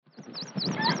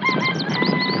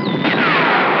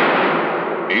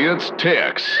It's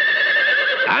Tex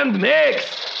and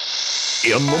Mex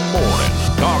in the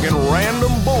morning, talking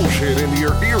random bullshit into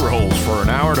your ear holes for an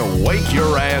hour to wake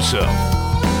your ass up.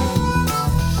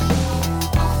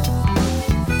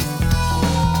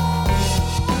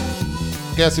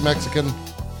 Gassy Mexican,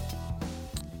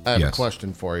 I have a Yes.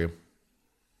 question for you.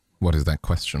 What is that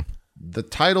question? The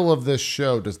title of this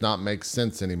show does not make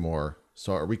sense anymore.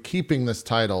 So are we keeping this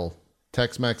title,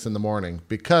 Tex-Mex in the Morning?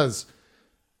 Because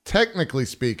technically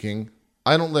speaking,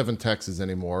 I don't live in Texas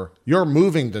anymore. You're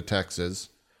moving to Texas.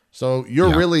 So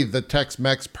you're really the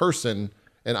Tex-Mex person,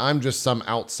 and I'm just some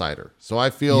outsider. So I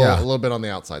feel a little bit on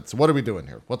the outside. So what are we doing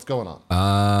here? What's going on?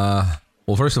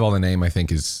 Well, first of all, the name I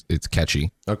think it's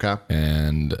catchy. Okay.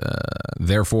 And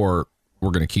therefore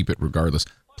we're going to keep it regardless.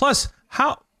 Plus,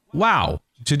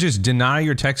 to just deny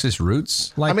your Texas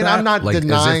roots like that? I'm not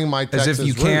denying my Texas Texas as if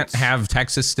you can't roots. have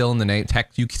Texas still in the name.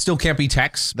 You still can't be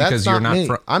Tex That's because you're not me.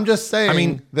 from. I'm just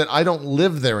saying that I don't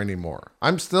live there anymore.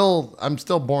 I'm still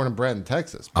born and bred in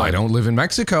Texas. But, I don't live in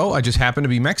Mexico. I just happen to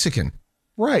be Mexican.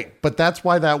 right, but that's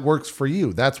why that works for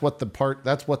you. That's what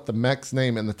the Mex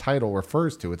name in the title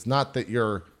refers to. It's not that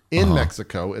you're in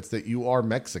Mexico, it's that you are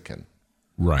Mexican.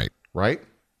 Right. Right?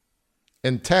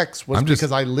 And Tex was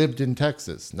because I lived in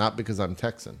Texas, not because I'm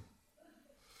Texan.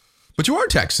 But you are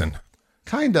Texan.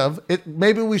 Kind of.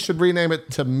 Maybe we should rename it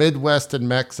to Midwest and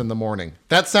Mex in the Morning.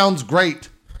 That sounds great.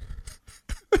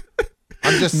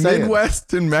 I'm just saying.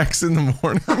 Midwest and Mex in the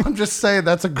morning. I'm just saying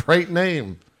that's a great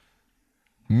name.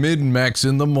 Mid-Mex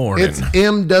in the morning. It's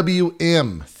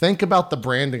MWM. Think about the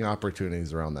branding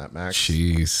opportunities around that, Max.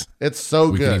 Jeez. It's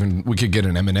so good. We could get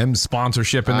an M&M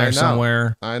sponsorship in I there know.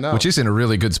 somewhere. I know. Which isn't a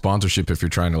really good sponsorship if you're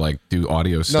trying to do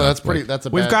audio stuff. No, that's pretty. That's a.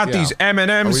 We've bad, got these Are we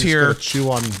M&Ms just here. gonna chew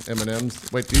on M&Ms.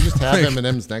 Wait, do you just have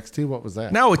M&Ms next to you? What was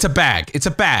that? No, it's a bag. It's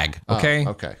a bag. Okay. Oh,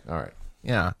 okay. All right.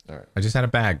 Yeah. All right. I just had a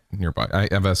bag nearby. I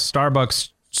have a Starbucks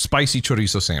spicy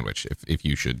chorizo sandwich. If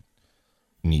you should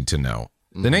need to know,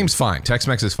 the name's fine.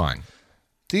 Tex-Mex is fine.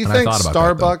 Do you And I think thought about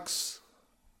that, Starbucks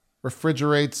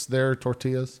refrigerates their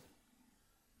tortillas?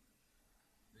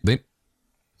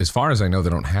 As far as I know, they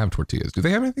don't have tortillas. Do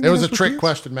they have anything? It that was a has trick tortillas?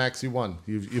 question, Max. You won.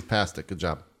 You've passed it. Good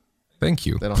job. Thank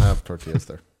you. They don't have tortillas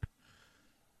there.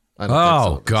 I don't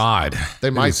Oh think so. God. They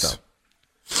It might is- though.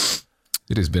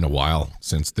 It has been a while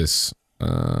since this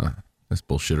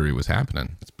bullshittery was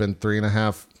happening. It's been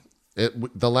 3.5.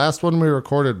 The last one we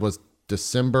recorded was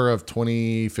December of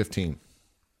 2015.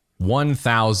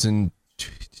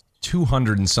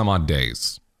 1,200 and some odd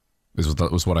days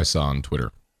was what I saw on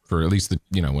Twitter for at least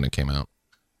when it came out.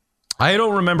 I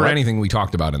don't remember anything we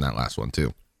talked about in that last one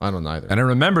too. I don't either. And I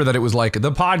remember that it was like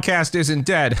the podcast isn't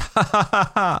dead.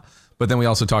 But then we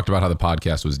also talked about how the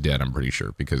podcast was dead, I'm pretty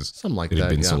sure, because Something like it had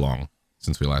that, been so yeah. long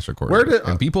since we last recorded. Where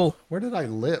did I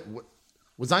live?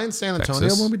 Was I in San Antonio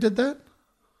Texas. when we did that?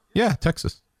 Yeah,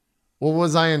 Texas. Well,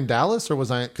 was I in Dallas or was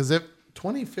I? Because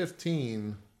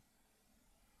 2015,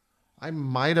 I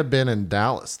might have been in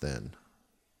Dallas then.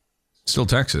 Still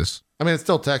Texas. I mean, it's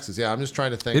still Texas. Yeah, I'm just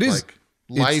trying to think. It is.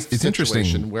 Life It's interesting.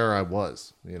 situation where I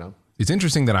was. It's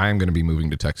interesting that I am going to be moving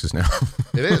to Texas now.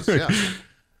 It is. Yeah.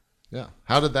 Yeah.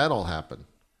 How did that all happen?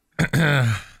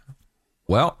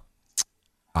 Well,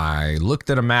 I looked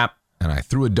at a map and I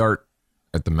threw a dart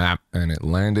at the map and it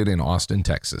landed in Austin,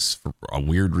 Texas for a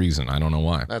weird reason. I don't know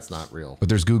why. That's not real. But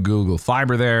there's Google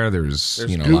Fiber there. There's a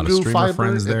lot of Google streamer Fiber.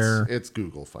 friends there. It's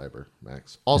Google Fiber,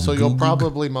 Max. Also, you'll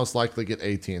probably most likely get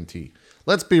AT&T.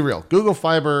 Let's be real. Google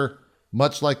Fiber,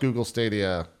 much like Google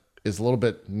Stadia, is a little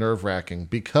bit nerve-wracking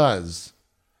because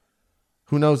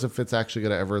who knows if it's actually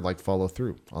going to ever follow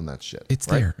through on that shit. It's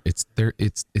right? there. It's there.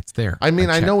 It's there. I mean,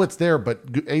 I checked. know it's there, but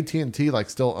AT&T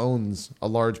still owns a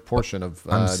large portion of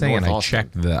I'm saying North I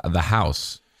Austin. checked the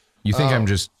house. You think I'm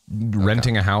just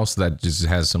renting a house that just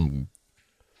has some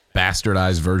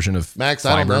bastardized version of Max,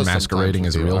 I don't fiber know masquerading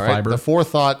sometimes as with you, real all right? fiber? The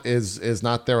forethought is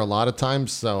not there a lot of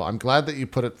times, so I'm glad that you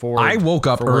put it forward. I woke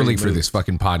up for where early you for moved. this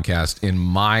fucking podcast in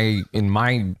my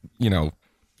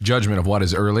judgment of what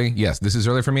is early. Yes, this is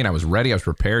early for me and I was ready. I was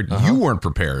prepared. You weren't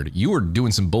prepared. You were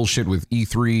doing some bullshit with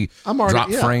E3 I'm already- drop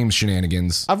yeah. frames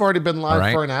shenanigans. I've already been live All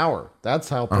right. for an hour. That's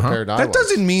how prepared I was. That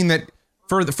doesn't mean that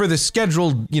for the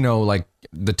scheduled,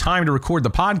 the time to record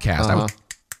the podcast, I was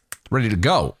ready to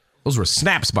go. Those were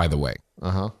snaps, by the way.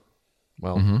 Well,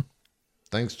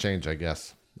 things change, I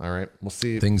guess. All right, we'll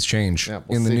see. Things change Yeah,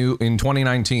 we'll in see. in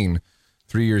 2019,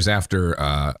 3 years after.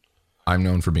 I'm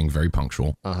known for being very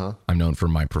punctual. I'm known for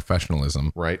my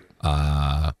professionalism, Right.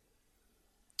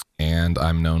 and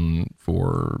I'm known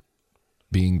for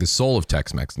being the soul of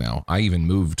Tex-Mex now. I even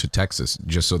moved to Texas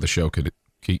just so the show could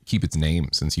keep its name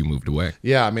since you moved away.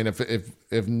 Yeah, I mean,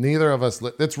 if neither of us,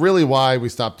 that's really why we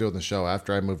stopped doing the show.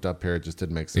 After I moved up here, it just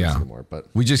didn't make sense anymore. But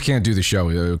We just can't do the show.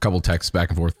 A couple texts back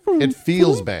and forth. it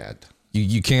feels bad.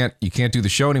 You can't do the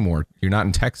show anymore. You're not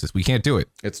in Texas. We can't do it.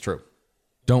 It's true.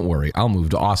 Don't worry. I'll move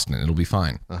to Austin. It'll be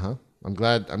fine. I'm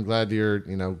glad you're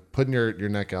putting your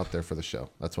neck out there for the show.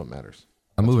 That's what matters.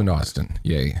 I'm moving to Austin.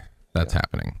 Yay. That's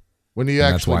happening. When do you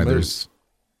And actually move? there's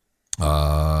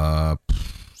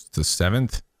the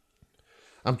 7th,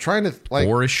 I'm trying to like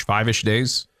 4-ish, 5-ish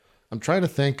days. I'm trying to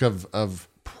think of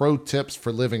pro tips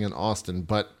for living in Austin,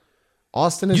 but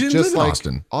Austin is You didn't just live in like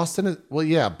Austin. Austin is well,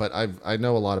 yeah, but I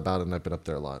know a lot about it and I've been up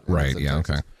there a lot. when I was Right. in Yeah.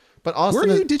 Texas. Okay. But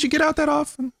Austin, Did you get out that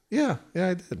often? yeah,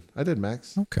 I did,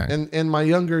 Max. Okay. And in my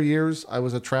younger years, I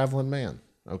was a traveling man.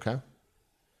 Okay.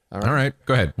 All right.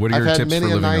 Go ahead. What are I've your had tips for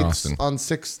many living in nights Austin? on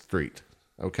 6th Street.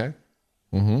 Okay.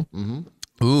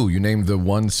 Ooh, you named the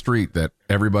one street that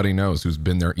everybody knows who's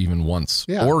been there even once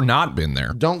Yeah. or not been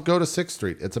there. Don't go to 6th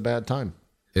Street. It's a bad time.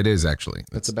 It is actually.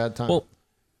 It's a bad time. Well,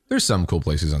 there's some cool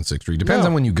places on 6th Street. Depends No.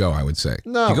 on when you go, I would say.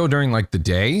 No. If you go during like the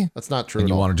day That's not true and at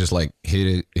you all. want to just like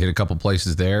hit a couple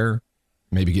places there,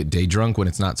 maybe get day drunk when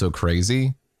it's not so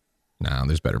crazy. No,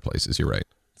 there's better places. You're right.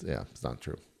 Yeah, it's not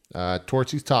true.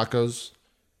 Torchy's Tacos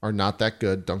are not that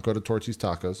good. Don't go to Torchy's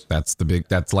Tacos.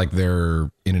 That's like their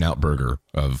In-N-Out burger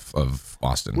of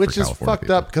Austin. Which for is California fucked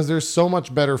people. up because there's so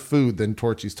much better food than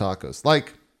Torchy's Tacos.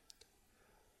 Like,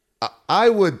 I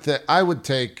would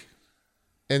take,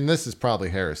 and this is probably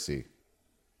heresy,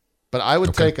 but I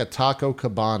would take a Taco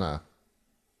Cabana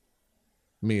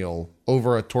meal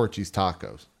over a Torchy's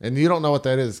Tacos. And you don't know what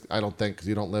that is, I don't think, because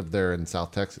you don't live there in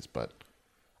South Texas. But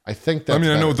I think that's I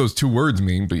know better. what those two words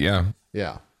mean, but yeah.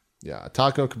 Yeah. A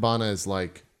Taco Cabana is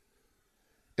like,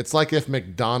 it's like if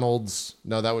McDonald's,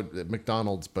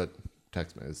 McDonald's, but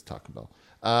Tex-Mex is Taco Bell.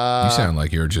 You sound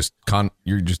like you're just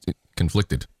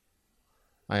conflicted.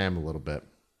 I am a little bit.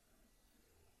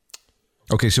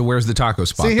 Okay, so where's the taco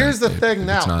spot? See, here's the then? thing If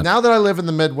now. it's not- Now that I live in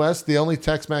the Midwest, the only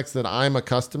Tex-Mex that I'm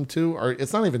accustomed to, or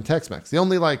it's not even Tex-Mex. The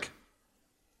only like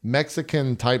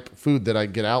Mexican type food that I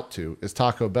get out to is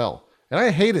Taco Bell. And I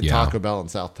hated Yeah. Taco Bell in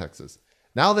South Texas.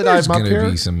 Now that there's I'm up gonna here,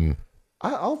 be some.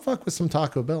 I'll fuck with some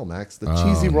Taco Bell, Max. The Oh,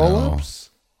 cheesy no.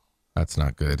 roll-ups. That's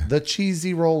not good. The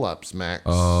cheesy roll-ups, Max.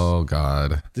 Oh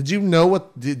God. Did you know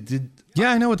what did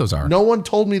Yeah, I know what those are. no one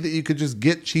told me that you could just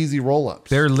get cheesy roll-ups.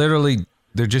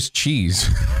 They're just cheese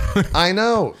I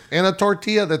know. And a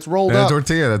tortilla that's rolled and a up.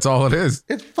 tortilla. That's all it is.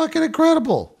 It's fucking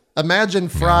incredible. Imagine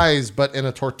fries, but in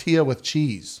a tortilla with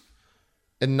cheese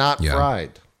and not Yeah.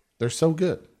 fried. They're so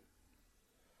good.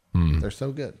 They're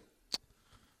so good.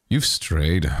 You've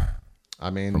strayed I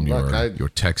mean, from look, your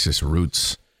Texas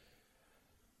roots.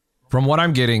 From what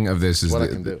I'm getting of this is What I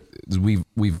that can do.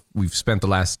 we've spent the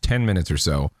last 10 minutes or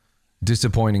so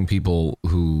disappointing people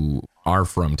who are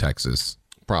from Texas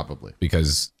probably.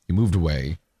 because you moved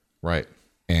away, Right.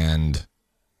 and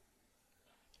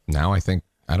now I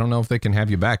don't know if they can have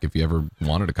you back if you ever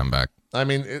wanted to come back. I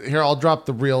mean, here, I'll drop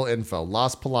the real info.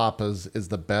 Las Palapas is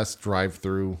the best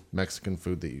drive-through Mexican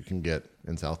food that you can get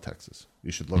in South Texas.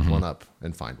 You should look one up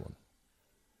and find one.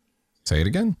 Say it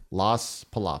again. Las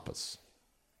Palapas.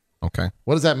 Okay.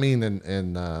 What does that mean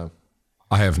in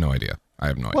I have no idea. I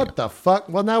have no idea. what the fuck?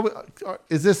 Well, now,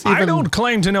 is this even... I don't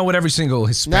claim to know what every single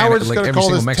Hispanic, Now we're just like going to every call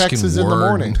single this Mexican Texas word. in the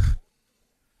morning.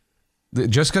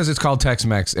 Just because it's called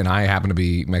Tex-Mex and I happen to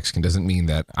be Mexican doesn't mean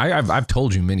that I've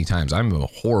told you many times I'm a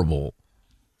horrible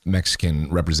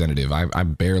Mexican representative. I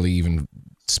barely even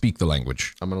speak the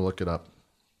language. I'm going to look it up.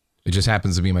 It just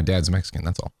happens to be my dad's Mexican.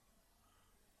 That's all.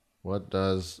 What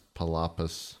does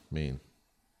Palapas mean?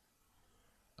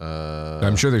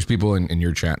 I'm sure there's people in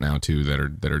your chat now too that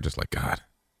are just like, God.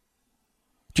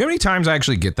 Do you know how many times I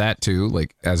actually get that too?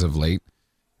 Like as of late,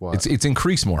 What? it's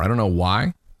increased more. I don't know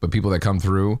why, but people that come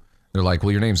through, they're like,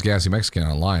 well, your name's Gassy Mexican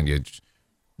online. You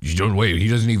don't wait. He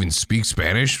doesn't even speak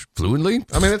Spanish fluently.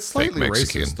 I mean, it's Fake slightly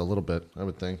Mexican. racist a little bit, I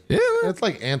would think. Yeah. It's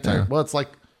like well, it's like,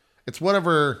 it's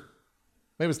whatever,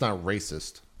 maybe it's not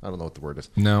racist. I don't know what the word is.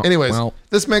 No, Anyways, well-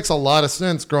 this makes a lot of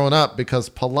sense growing up because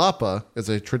palapa is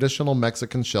a traditional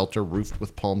Mexican shelter roofed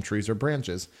with palm trees or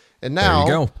branches. And now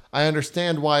There you go. I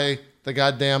understand why the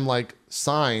goddamn like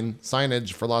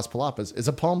signage for Las Palapas is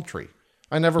a palm tree.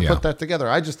 I never Yeah. put that together.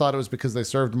 I just thought it was because they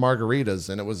served margaritas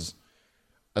and it was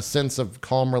a sense of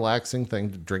calm, relaxing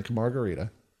thing to drink a margarita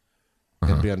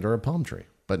and be under a palm tree.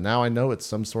 But now I know it's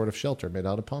some sort of shelter made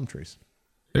out of palm trees.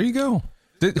 There you go.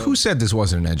 Who said this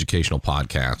wasn't an educational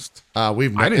podcast?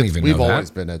 We've I didn't even know we've that.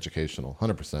 always been educational,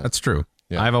 100%. That's true.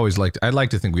 Yeah. I'd like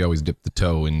to think we always dip the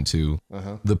toe into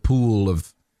the pool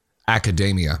of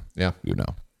academia. Yeah. You know.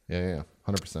 Yeah,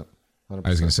 100%. I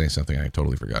was going to say something. I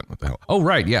totally forgot. What the hell? Oh,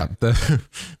 right. Yeah. The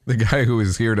guy who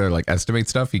was here to like estimate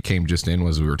stuff, he came just in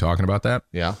as we were talking about that.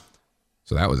 Yeah.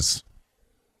 So that was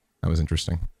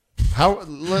interesting.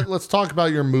 Let's talk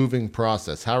about your moving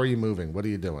process. How are you moving? What are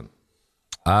you doing?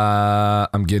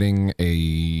 I'm getting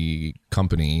a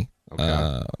company.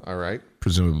 Okay. All right.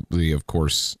 Presumably, of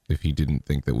course, if he didn't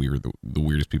think that we were the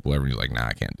weirdest people ever, he's like, nah,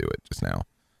 I can't do it just now.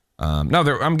 No,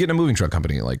 I'm getting a moving truck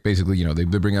company. Like basically, you know, they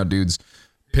bring out dudes,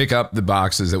 pick up the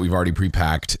boxes that we've already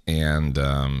pre-packed, and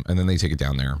then they take it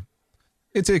down there.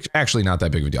 It's actually not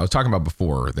that big of a deal. I was talking about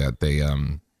before that they,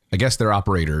 I guess their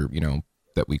operator, you know,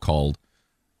 that we called,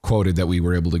 quoted that we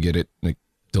were able to get it like,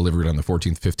 delivered on the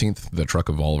 14th, 15th, the truck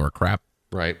of all of our crap.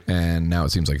 Right. And now it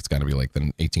seems like it's got to be like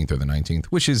the 18th or the 19th,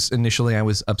 which is initially I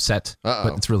was upset,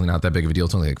 but it's really not that big of a deal.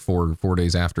 It's only like four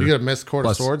days after. You got a missed Court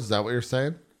of Swords? Is that what you're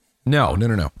saying? No.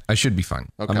 I should be fine.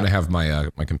 Okay. I'm going to have my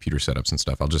my computer setups and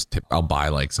stuff. I'll buy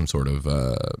like some sort of,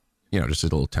 just a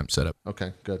little temp setup.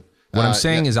 Okay, good. What I'm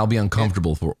saying is I'll be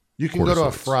uncomfortable for. You can go to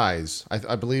a Fry's.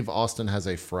 I believe Austin has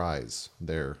a Fry's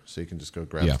there, so you can just go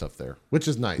grab stuff there, which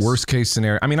is nice. Worst case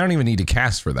scenario. I mean, I don't even need to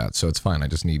cast for that, so it's fine. I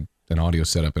just need an audio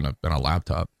setup and a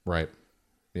laptop. Right.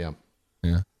 Yeah.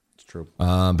 Yeah. It's true.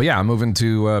 But yeah, I'm moving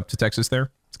to Texas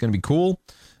there. It's going to be cool.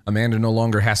 Amanda no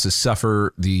longer has to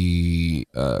suffer the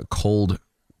cold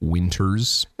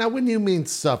winters. Now, when you mean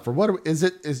suffer, what is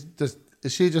it?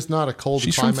 Is she just not a cold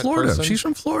She's climate from Florida. person? She's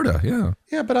from Florida, yeah.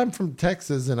 Yeah, but I'm from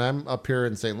Texas, and I'm up here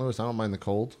in St. Louis. I don't mind the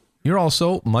cold. You're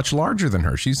also much larger than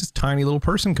her. She's a tiny little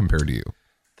person compared to you.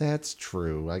 That's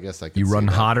true. I guess I can You see run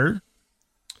that. hotter,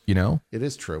 you know? It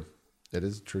is true. It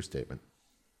is a true statement.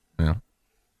 Yeah.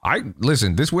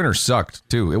 Listen, this winter sucked,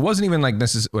 too. It wasn't even like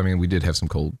necessarily. I mean, we did have some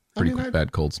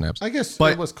bad cold snaps. I guess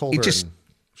but it was colder in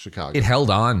Chicago. It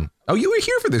held on. Oh, you were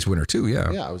here for this winter, too,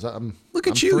 yeah. Yeah, I was. Look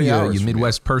at you, you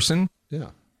Midwest person.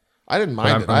 Yeah. I didn't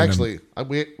mind it. I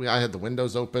had the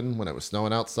windows open when it was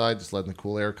snowing outside, just letting the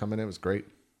cool air come in. It was great.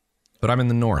 But I'm in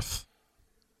the north.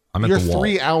 You're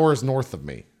 3 hours north of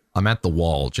me. I'm at the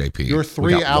wall, JP. You're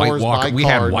 3 hours by car. We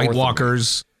had White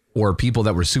Walkers or people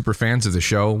that were super fans of the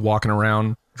show walking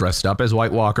around dressed up as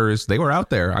White Walkers. They were out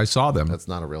there. I saw them. That's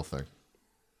not a real thing.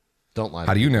 Don't lie.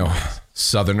 How do you know?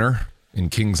 Southerner in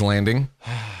King's Landing.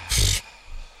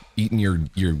 Eating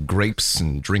your grapes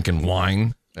and drinking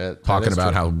wine. Talking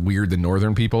about how weird the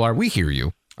northern people are. We hear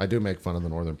you. I do make fun of the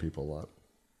northern people a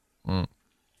lot.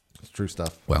 It's true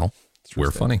stuff. Well,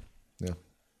 we're funny. Yeah.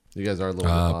 You guys are a little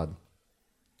bit odd.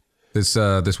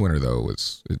 This winter though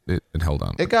it held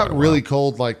on. It got really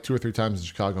cold like 2 or 3 times in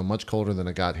Chicago, much colder than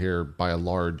it got here by a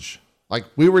large. Like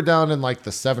we were down in like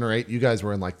the 7 or 8. You guys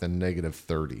were in like the negative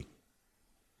 30.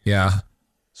 Yeah,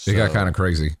 it got kind of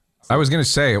crazy. I was gonna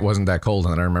say it wasn't that cold,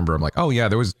 and then I remember I'm like, oh yeah,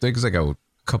 there was like a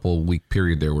couple week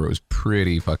period there where it was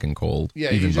pretty fucking cold.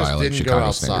 Yeah, even you just didn't Chicago go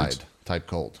outside standards. Type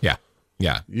cold. Yeah.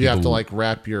 Yeah. You have to like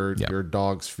wrap your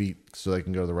dog's feet so they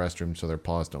can go to the restroom so their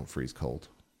paws don't freeze cold.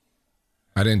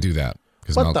 I didn't do that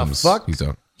because what the fuck?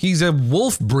 He's a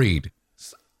wolf breed.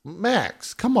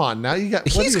 Max, come on now.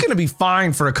 He's going to be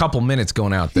fine for a couple minutes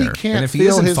going out there. He can't and if he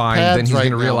isn't fine, then he's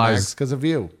going to realize because of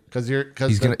you.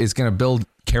 It's going to build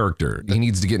character. He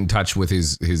needs to get in touch with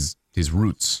his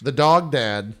roots. The dog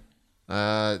dad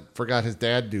forgot his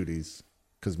dad duties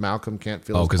because Malcolm can't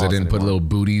feel his paws because I didn't put little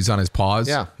booties on his paws?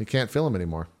 Yeah, he can't feel them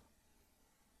anymore.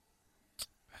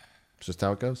 It's just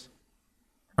how it goes.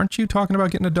 Aren't you talking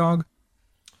about getting a dog?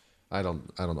 I don't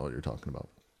know what you're talking about.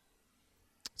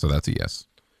 So that's a yes.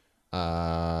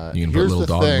 You can put little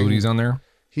dog booties on there?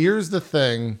 Here's the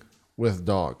thing with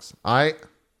dogs. I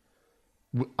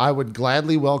would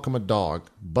gladly welcome a dog,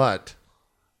 but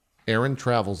Aaron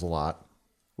travels a lot,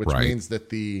 which means that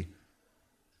the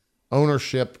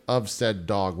ownership of said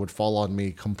dog would fall on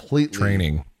me completely.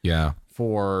 Training, yeah.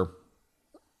 For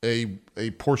a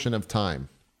portion of time.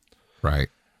 Right.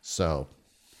 So,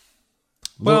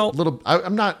 well,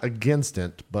 I'm not against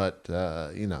it, but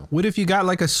What if you got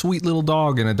like a sweet little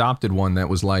dog and adopted one that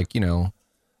was like, I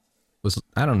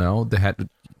don't know, the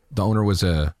owner was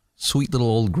a sweet little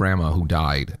old grandma who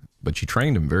died, but she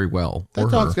trained him very well.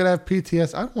 That dog's gonna have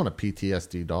PTSD. I don't want a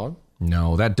PTSD dog.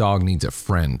 No, that dog needs a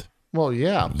friend. Well,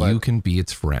 yeah, but you can be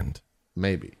its friend.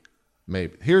 Maybe.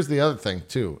 Here's the other thing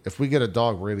too. If we get a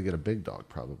dog, we're gonna get a big dog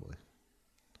probably.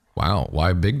 Wow, why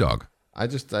a big dog? I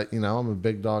just, I'm a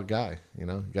big dog guy. You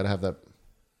got to have that.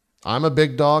 I'm a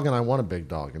big dog and I want a big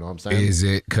dog. You know what I'm saying? Is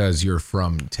it because you're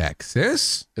from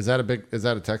Texas? Is that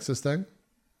a Texas thing?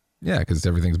 Yeah, because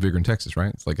everything's bigger in Texas,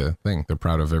 right? It's like a thing. They're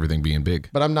proud of everything being big.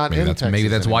 But I'm not in Texas Maybe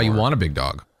that's anymore. why you want a big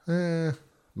dog.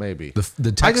 maybe.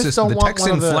 The I just don't want Texan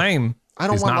one of the- Flame. I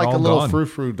don't is want not like a all little gone.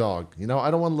 frou-frou dog. You know, I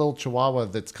don't want a little Chihuahua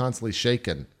that's constantly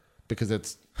shaking because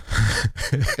it's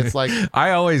like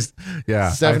I always, yeah,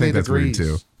 I 70 think that's degrees.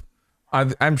 weird too.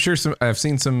 I'm sure I've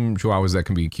seen some Chihuahuas that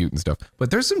can be cute and stuff,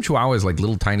 but there's some Chihuahuas, like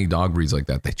little tiny dog breeds like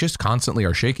that, they just constantly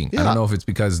are shaking. I Yeah. don't know if it's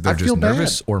because they're I feel just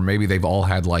nervous bad. or maybe they've all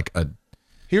had like a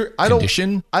Here, I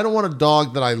condition. don't want a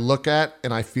dog that I look at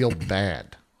and I feel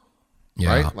bad.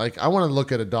 Yeah. Right? Like I want to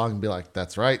look at a dog and be like,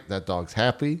 that's right, that dog's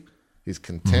happy. He's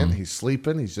content. Mm-hmm. He's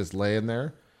sleeping. He's just laying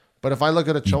there. But if I look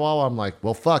at a Chihuahua, I'm like,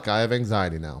 well, fuck, I have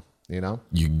anxiety now. You know?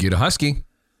 You can get a husky.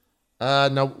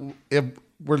 No, if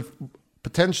we're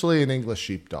potentially an English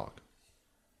sheepdog.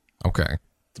 Okay. I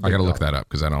big got to look dog. that up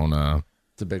because I don't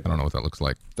It's a big I don't know what that looks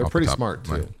like. They're off the pretty top smart of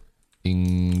my- too.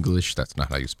 English, that's not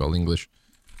how you spell English.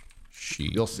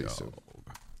 Sheep. You'll see soon.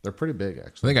 They're pretty big,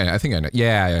 actually. I think I know.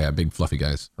 Yeah, big fluffy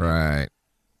guys. Right.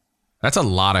 That's a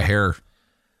lot of hair.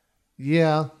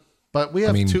 Yeah, but we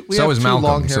have mean, two. We so have is two Malcolm,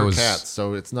 long-haired so is- cats,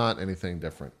 so it's not anything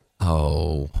different.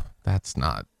 Oh, that's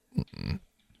not.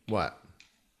 What?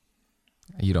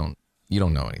 You don't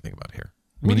know anything about hair.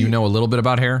 I mean, you know a little bit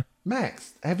about hair.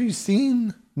 Max, have you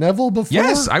seen Neville before?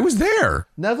 Yes, I was there.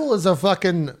 Neville is a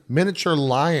fucking miniature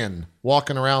lion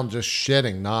walking around just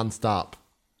shitting nonstop.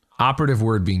 Operative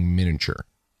word being miniature.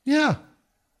 Yeah.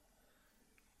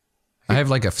 I have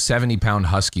like a 70-pound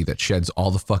husky that sheds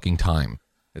all the fucking time.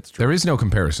 It's true. There is no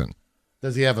comparison.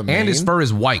 Does he have a mane? And his fur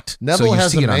is white. Neville so you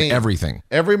has see a it on mane. everything.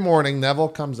 Every morning, Neville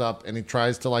comes up and he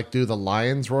tries to like do the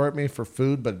lion's roar at me for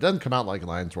food, but it doesn't come out like a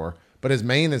lion's roar. But his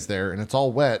mane is there and it's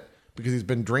all wet because he's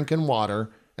been drinking water.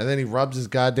 And then he rubs his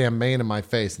goddamn mane in my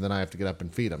face, and then I have to get up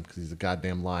and feed him because he's a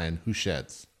goddamn lion who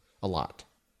sheds a lot.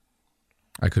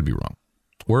 I could be wrong.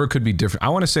 Or it could be different. I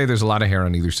want to say there's a lot of hair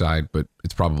on either side, but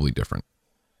it's probably different.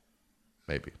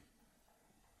 Maybe.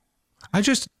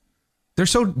 They're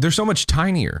so much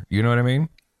tinier. You know what I mean?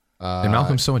 And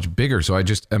Malcolm's so much bigger. So I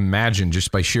just imagine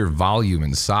just by sheer volume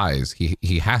and size,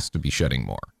 he has to be shedding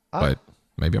more. But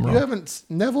maybe I'm You wrong. haven't.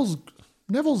 Neville's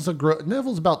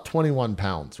about 21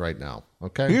 pounds right now.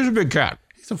 Okay. He's a big cat.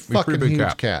 He's a pretty fucking big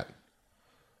huge cat.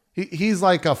 He's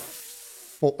like a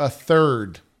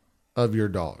third of your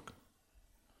dog.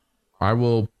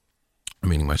 I'm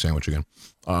eating my sandwich again.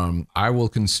 I will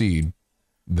concede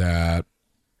that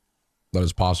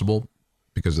is possible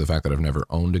because of the fact that I've never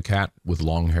owned a cat with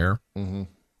long hair. Mm-hmm.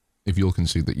 If you'll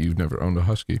concede that you've never owned a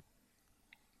husky,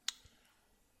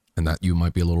 and that you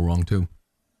might be a little wrong too.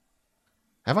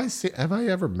 Have I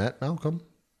ever met Malcolm?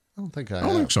 I don't think I I don't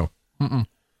have. think so.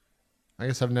 I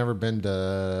guess I've never been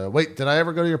to. Wait, did I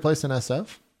ever go to your place in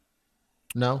SF?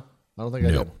 No, I don't think I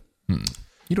No. did.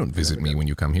 You don't visit me when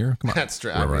you come here. Come on. That's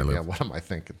true. Wherever I live. Yeah, what am I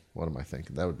thinking?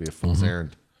 That would be a fool's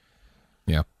errand.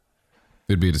 Yeah.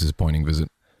 It'd be a disappointing visit.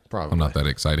 Probably. I'm not that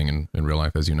exciting in real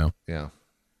life, as you know. Yeah,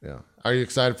 yeah. Are you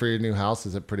excited for your new house?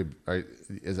 Is it pretty? Are you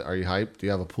hyped? Do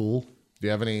you have a pool? Do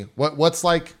you have any? What's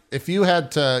like if you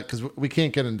had to? Because we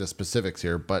can't get into specifics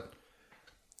here, but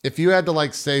if you had to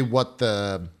like say what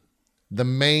the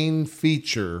main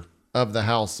feature of the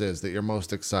house is that you're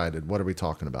most excited, what are we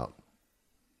talking about?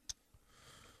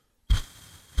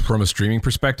 From a streaming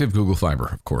perspective, Google Fiber,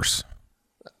 of course.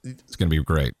 It's going to be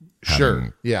great.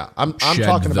 Sure. Yeah, I'm shed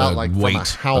talking about the like from weight a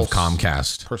of house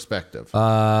Comcast. perspective.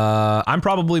 I'm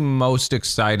probably most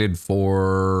excited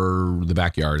for the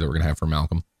backyard that we're going to have for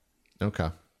Malcolm. Okay.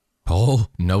 Oh,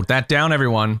 note that down,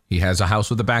 everyone. He has a house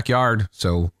with a backyard.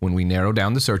 So when we narrow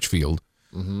down the search field,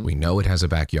 we know it has a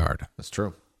backyard. That's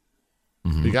true.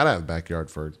 You gotta have a backyard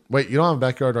for it. Wait, you don't have a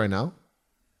backyard right now?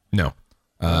 No,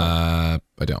 I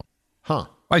don't. Huh.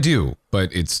 I do,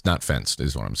 but it's not fenced,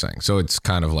 is what I'm saying. So it's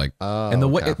kind of like, and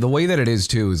okay. the way that it is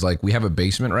too is like we have a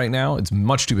basement right now. It's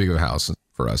much too big of a house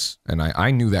for us, and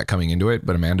I knew that coming into it,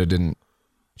 but Amanda didn't.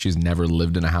 She's never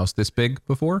lived in a house this big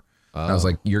before. I was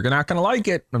like, you're not gonna like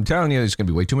it. I'm telling you, there's gonna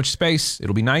be way too much space.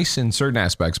 It'll be nice in certain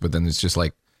aspects, but then it's just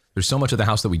like there's so much of the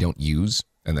house that we don't use,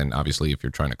 and then obviously if you're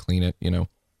trying to clean it, you know.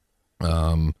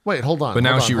 Wait, hold on. But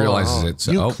now hold on, she hold on, realizes hold on. it's-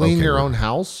 You oh, clean okay, your well. own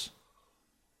house?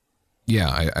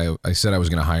 Yeah, I said I was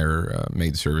gonna hire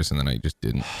maid service, and then I just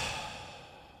didn't.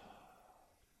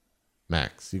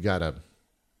 Max, you gotta,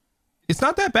 It's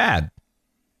not that bad.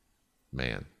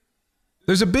 man.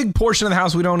 There's a big portion of the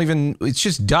house we don't even. It's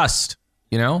just dust,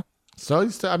 you know. So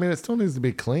it still needs to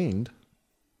be cleaned.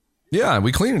 Yeah,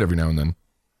 we clean it every now and then.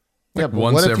 Yeah, but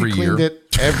once what if every you cleaned year.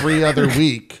 it every other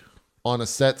week on a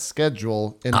set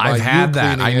schedule? And by I've you had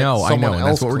that. cleaning I it, know, someone and that's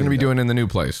else what we're going to be cleaned it? doing in the new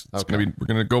place. It's Okay. we're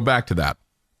going to go back to that.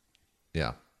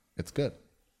 Yeah, it's good.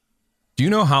 Do you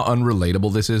know how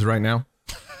unrelatable this is right now?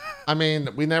 I mean,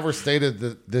 we never stated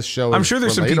that this show. I'm is sure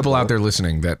there's some people relatable. out there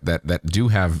listening that do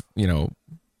have,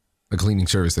 a cleaning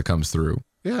service that comes through.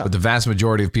 Yeah. But the vast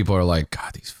majority of people are like,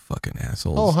 God, these fucking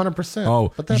assholes. Oh, 100%.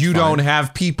 Oh, but that's you fine. don't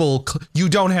have people. You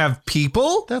don't have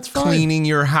people. That's fine. Cleaning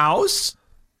your house.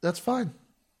 That's fine.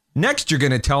 Next, you're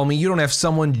gonna tell me you don't have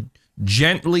someone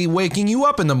gently waking you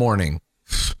up in the morning.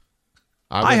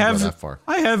 I wouldn't go that far.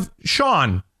 I have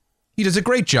Sean. He does a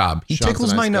great job. He Sean's a tickles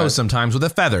nice my nose guy. sometimes with a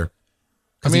feather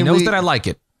because I mean, he knows we- that I like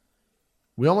it.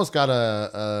 We almost got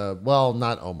well,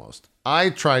 not almost. I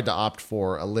tried to opt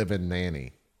for a live-in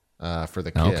nanny for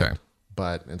the kid. Okay.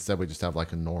 But instead we just have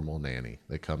like a normal nanny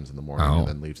that comes in the morning Oh. and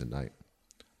then leaves at night.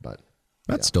 But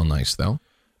That's still nice though.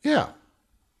 yeah.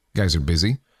 You guys are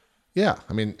busy. Yeah.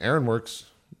 I mean, Aaron works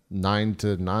 9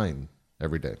 to 9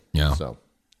 every day. Yeah. So,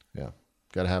 yeah.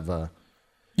 Got to have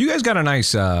You guys got a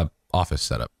nice office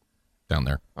setup down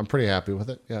there. I'm pretty happy with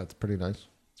it. Yeah, it's pretty nice.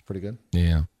 It's pretty good.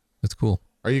 Yeah, that's cool.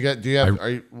 Do you have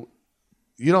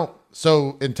you don't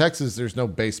so in Texas there's no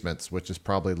basements, which is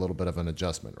probably a little bit of an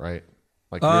adjustment, right?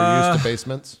 Like you're used to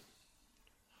basements?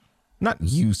 Not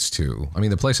used to. I mean,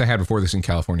 the place I had before this in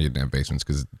California didn't have basements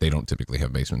because they don't typically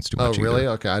have basements too Oh, much. really?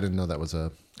 Either. Okay, I didn't know that was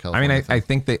a I California mean, thing. I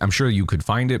think I'm sure you could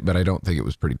find it, but I don't think it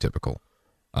was pretty typical.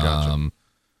 Gotcha.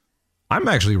 I'm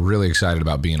actually really excited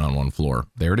about being on one floor.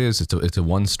 There it is. It's a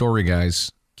one story,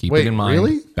 guys. Keep Wait, it in mind.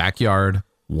 really? Backyard,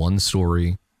 one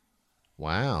story.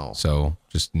 Wow. So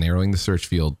just narrowing the search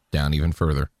field down even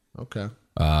further. Okay.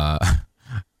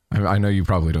 I know you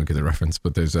probably don't get the reference,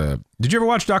 but there's a. Did you ever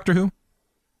watch Doctor Who?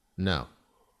 No.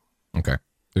 Okay.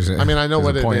 I mean, I know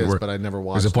what it is, where, but I never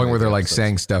watched. There's a point where they're any like episodes.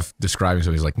 saying stuff, describing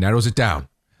something. He's like, narrows it down,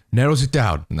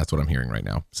 and that's what I'm hearing right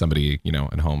now. Somebody,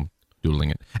 at home doodling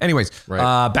it. Anyways,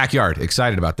 Right. backyard.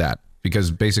 Excited about that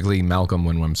because basically Malcolm,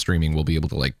 when I'm streaming, will be able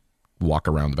to like walk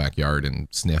around the backyard and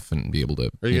sniff and be able to.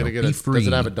 Are you gonna get be a? free. Does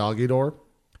it have a doggy door?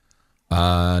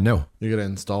 No, You gonna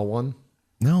install one?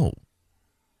 no,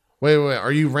 Wait.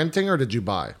 Are you renting or did you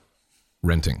buy?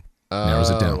 renting narrows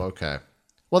it down. Oh, okay.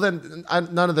 Well, then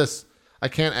none of this. I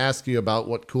can't ask you about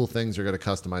what cool things you're going to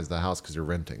customize the house because you're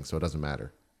renting, so it doesn't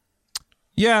matter.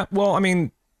 Yeah, well, I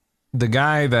mean, the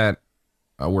guy that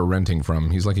we're renting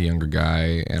from, he's like a younger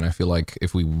guy, and I feel like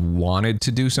if we wanted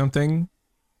to do something,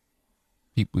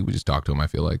 we would just talk to him, I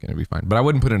feel like, and it'd be fine. But I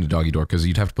wouldn't put in a doggy door because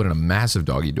you'd have to put in a massive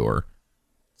doggy door.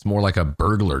 It's more like a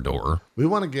burglar door. We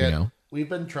want to get. We've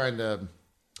been trying to.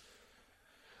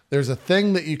 There's a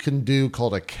thing that you can do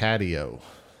called a catio,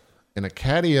 and a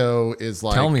catio is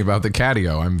like. Tell me about the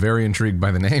catio. I'm very intrigued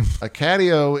by the name. A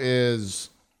catio is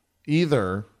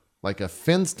either like a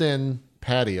fenced-in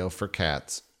patio for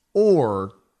cats,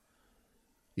 or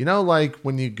like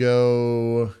when you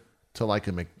go to like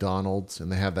a McDonald's and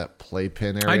they have that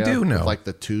playpen area. I do know. with like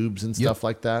the tubes and stuff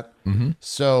like that. Mm-hmm.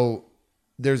 So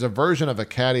there's a version of a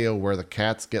catio where the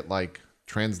cats get like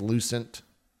translucent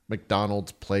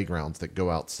McDonald's playgrounds that go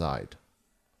outside.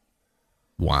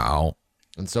 Wow.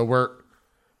 And so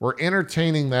we're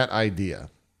entertaining that idea.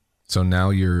 So now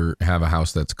you have a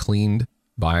house that's cleaned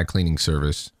by a cleaning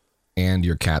service, and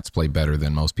your cats play better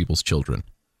than most people's children.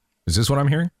 Is this what I'm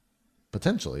hearing?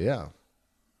 Potentially, yeah.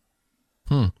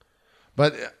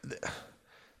 But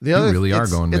the other really are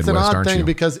going it's an Midwest, odd aren't thing you?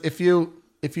 because if you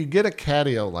get a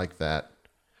catio like that,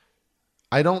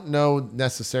 I don't know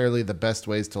necessarily the best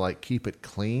ways to like keep it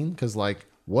clean because like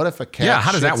what if a cat Yeah,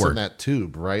 how does that shits work? in that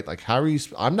tube, right? Like how are you?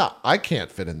 I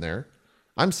can't fit in there.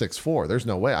 I'm 6'4". There's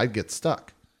no way I'd get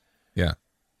stuck. Yeah.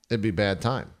 It'd be bad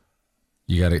time.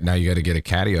 You got to get a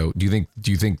catio. Do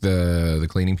you think the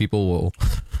cleaning people will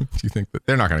do you think that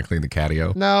they're not going to clean the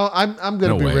catio? No, I'm gonna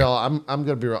No be way. real. I'm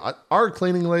gonna be real. Our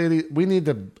cleaning lady,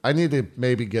 I need to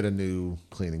maybe get a new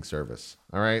cleaning service.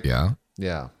 All right. Yeah.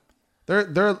 Yeah.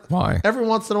 They're Why? every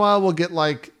once in a while we'll get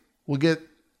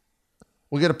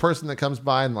a person that comes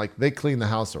by and like they clean the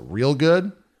house real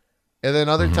good. And then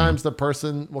other times the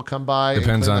person will come by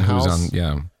Depends and on clean the who's house on.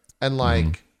 Yeah. and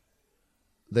like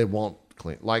they won't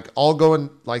clean. Like I'll go and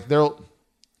like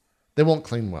they won't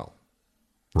clean well.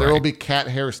 There will Right. be cat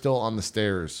hair still on the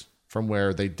stairs from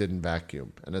where they didn't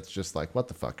vacuum. And it's just like, what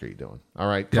the fuck are you doing? All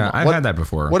right. come Yeah, on. I've had that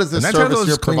before. What is this And that's how service those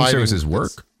you're cleaning providing services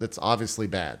work. That's obviously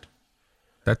bad.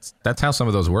 That's how some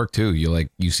of those work too.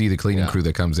 You see the cleaning crew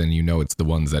that comes in, it's the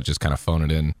ones that just kind of phone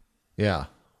it in, Yeah.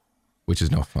 which is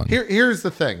no fun. Here's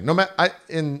the thing. No matter,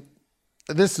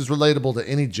 this is relatable to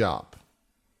any job.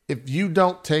 If you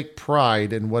don't take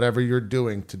pride in whatever you're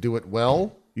doing to do it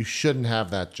well, you shouldn't have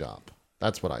that job.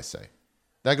 That's what I say.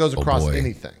 That goes across boy.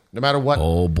 anything, no matter what.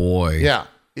 Oh boy. Yeah.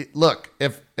 Look,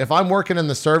 if I'm working in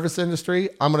the service industry,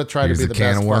 I'm going to try Here's to be the the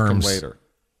can best of fucking worms. waiter.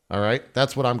 All right?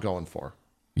 That's what I'm going for.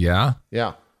 Yeah.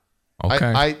 Yeah.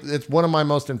 Okay. It's one of my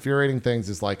most infuriating things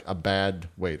is like a bad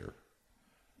waiter.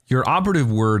 Your operative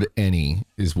word "any"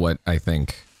 is what I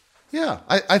think. Yeah,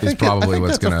 I think probably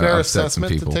what's that's a gonna fair upset some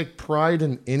assessment to people. take pride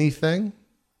in anything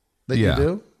that Yeah. you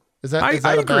do. Is that I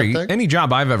a agree. bad thing? Any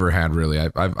job I've ever had, really,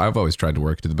 I've always tried to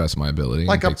work to the best of my ability.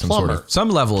 Like and a take plumber. some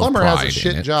level Plumber of pride has a in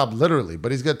shit it. job, literally,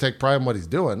 but he's going to take pride in what he's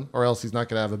doing, or else he's not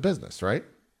going to have a business, right?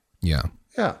 Yeah.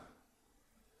 Yeah.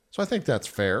 So I think that's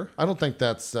fair. I don't think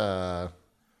that's a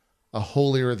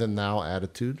holier than thou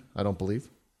attitude. I don't believe.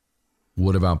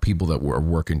 What about people that were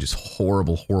working just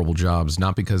horrible jobs,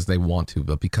 not because they want to,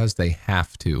 but because they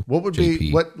have to? What would JP?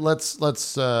 be what? Let's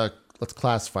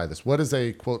classify this. What is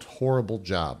a quote horrible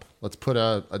job? Let's put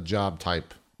a job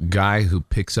type. Guy who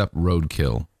picks up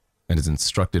roadkill and is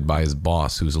instructed by his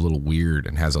boss, who's a little weird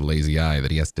and has a lazy eye,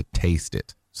 that he has to taste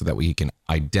it so that way he can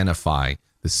identify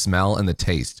the smell and the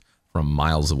taste from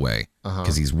miles away.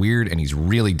 Because he's weird and he's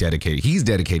really dedicated. He's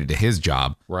dedicated to his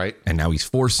job, Right. And now he's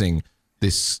forcing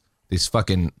this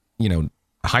fucking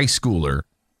high schooler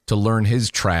to learn his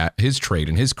trade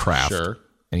and his craft. Sure.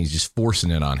 And he's just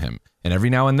forcing it on him. And every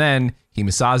now and then he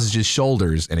massages his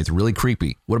shoulders, and it's really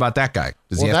creepy. What about that guy?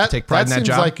 Does he have to take pride in that seems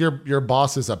job? like your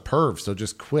boss is a perv, so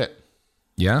just quit.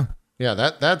 Yeah. Yeah,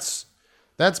 that's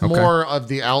more of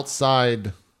the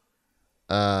outside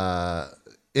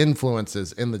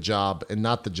influences in the job and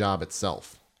not the job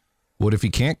itself. What if he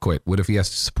can't quit? What if he has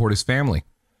to support his family?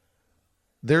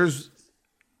 His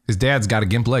Dad's got a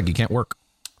gimp leg. He can't work.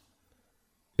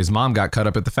 His mom got cut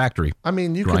up at the factory. I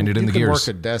mean, you Grinded can in the gears. work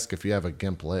a desk if you have a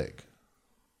gimp leg.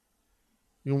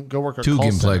 You can go work a Two call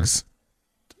gimp center. legs.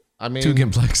 I mean, Two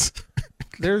gimp legs.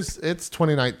 it's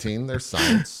 2019. There's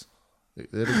science. It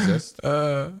exists.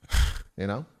 You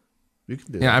know, you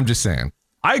can do Yeah, that. I'm just saying.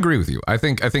 I agree with you. I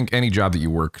think any job that you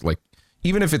work, like,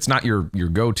 even if it's not your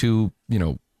go-to,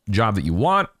 job that you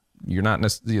want,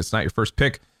 it's not your first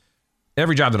pick.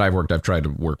 Every job that I've worked, I've tried to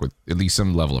work with at least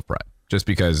some level of pride, just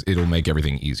because it'll make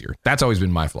everything easier. That's always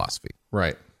been my philosophy.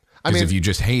 Right. I Because mean, if you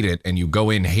just hate it and you go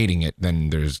in hating it, then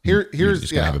you're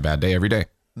just gonna have a bad day every day.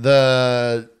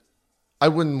 I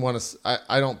wouldn't want to.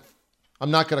 I'm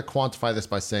not going to quantify this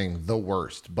by saying the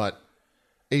worst, but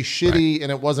a shitty,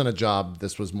 and it wasn't a job.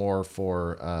 This was more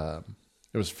for,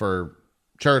 it was for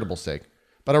charitable sake.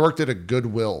 But I worked at a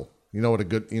Goodwill. You know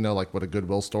what what a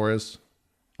Goodwill store is?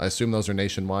 I assume those are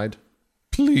nationwide.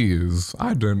 Please,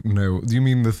 I don't know. Do you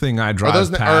mean the thing I Are drive those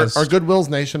past are Goodwills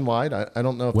nationwide? I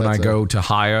don't know if when I that's go to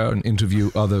hire and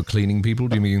interview other cleaning people?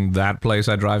 Do you mean that place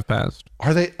I drive past?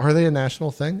 Are they a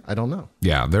national thing? I don't know.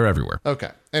 Yeah, they're everywhere.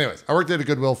 Okay. Anyways, I worked at a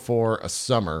Goodwill for a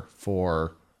summer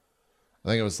for, I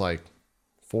think it was like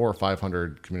 400 or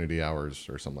 500 community hours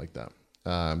or something like that.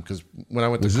 Because when I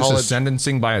went Was to this college, a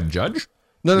sentencing by a judge?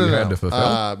 no, you had to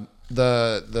fulfill?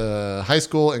 The high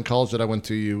school and college that I went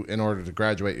to, in order to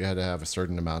graduate, you had to have a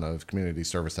certain amount of community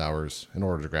service hours in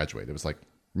order to graduate. It was like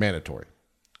mandatory,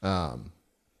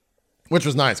 which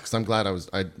was nice because I'm glad I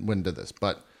went and did this.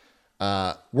 But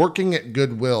working at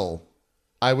Goodwill,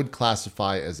 I would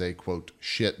classify as a quote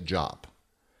shit job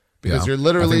because you're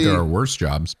literally. I think there are worse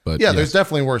jobs, but Yeah, yes. there's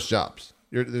definitely worse jobs.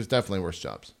 There's definitely worse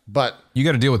jobs. But, you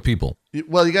got to deal with people. you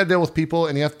got to deal with people,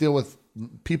 and you have to deal with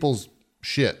people's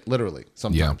shit, literally,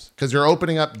 sometimes. Because you're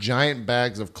opening up giant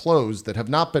bags of clothes that have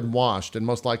not been washed and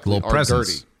most likely Little are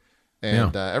presents. dirty.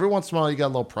 And every once in a while, you got a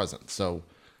little present. So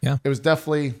Yeah. it was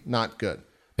definitely not good.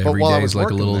 Every while I day was is like a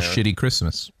working little there- shitty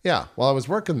Christmas. Yeah, while I was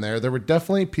working there were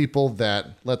definitely people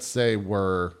that, let's say,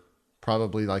 were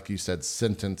probably, like you said,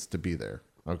 sentenced to be there.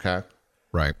 Okay.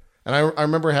 Right. And I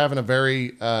remember having a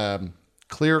very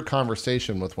clear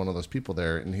conversation with one of those people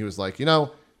there. And he was like,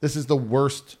 this is the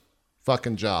worst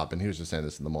fucking job. And he was just saying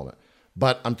this in the moment.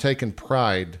 But I'm taking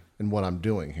pride in what I'm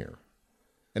doing here.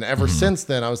 And ever since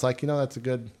then, I was like, that's a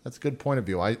good point of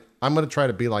view. I'm going to try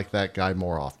to be like that guy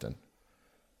more often.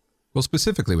 Well,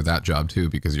 specifically with that job too,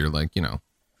 because you're like,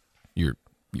 you're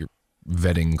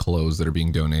vetting clothes that are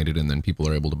being donated, and then people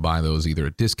are able to buy those either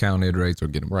at discounted rates or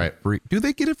get them Right. for free. Do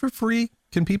they get it for free?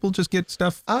 Can people just get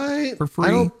stuff for free?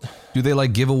 I don't, Do they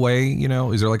like give away?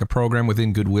 Is there like a program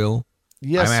within Goodwill?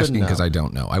 yes I'm asking and no. because I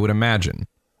don't know. I would imagine.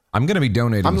 I'm going to be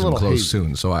donating I'm a some little clothes hazy.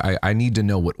 soon, so I need to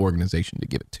know what organization to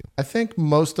give it to. I think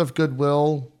most of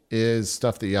Goodwill is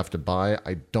stuff that you have to buy.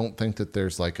 I don't think that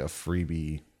there's like a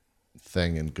freebie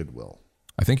thing in Goodwill.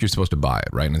 I think you're supposed to buy it,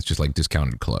 right? And it's just like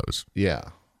discounted clothes. Yeah.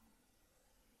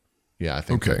 Yeah, I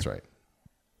think Okay. that's right.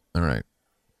 All right.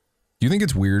 Do you think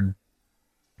it's weird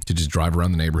to just drive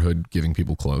around the neighborhood giving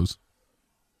people clothes?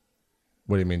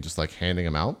 What do you mean, just like handing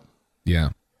them out? Yeah.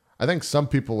 I think some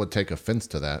people would take offense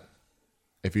to that.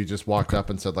 If you just walked up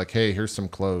and said like, hey, here's some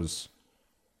clothes.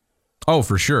 Oh,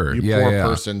 for sure. You Yeah, poor yeah.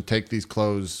 person, take these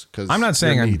clothes because I'm not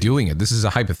saying I'm doing it. This is a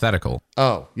hypothetical.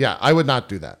 Oh, yeah, I would not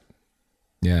do that.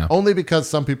 Yeah. Only because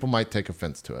some people might take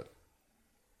offense to it.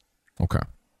 Okay.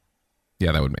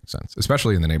 Yeah, that would make sense,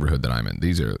 especially in the neighborhood that I'm in.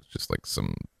 These are just like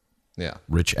some Yeah,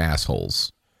 rich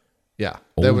assholes, yeah.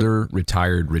 They would, older,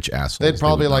 retired, rich assholes. they'd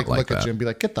probably would not like look that. at you and be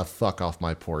like, "Get the fuck off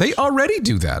my porch." They already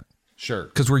do that Sure.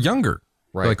 because we're younger.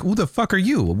 Right. They're like, who the fuck are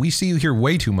you? We see you here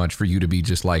way too much for you to be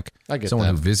just like I get someone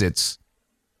that. who visits.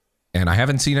 And I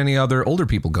haven't seen any other older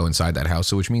people go inside that house,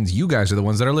 so which means you guys are the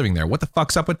ones that are living there. What the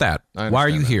fuck's up with that? I Why are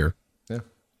you understand here?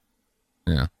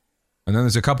 Yeah. Yeah. And then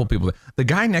there's a couple people. The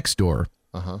guy next door,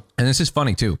 and this is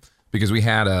funny too, because we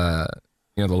had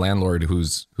the landlord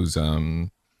who's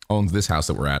owns this house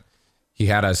that we're at. He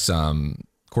had us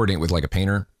coordinate with like a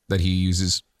painter that he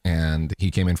uses, and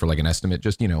he came in for like an estimate,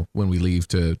 just when we leave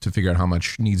to figure out how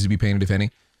much needs to be painted, if any.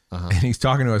 And he's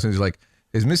talking to us, and he's like,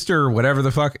 "Is Mr. whatever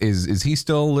the fuck is he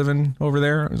still living over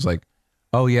there?" I was like,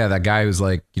 "Oh yeah, that guy who's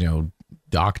like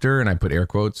doctor," and I put air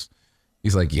quotes.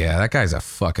 He's like, "Yeah, that guy's a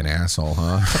fucking asshole,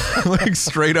 huh?" Like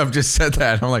straight up just said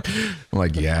that. I'm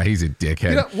like, yeah, he's a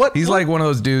dickhead. He's like one of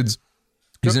those dudes.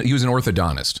 He was an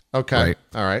orthodontist. Okay. Right?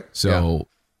 All right. So,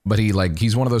 but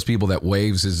he's one of those people that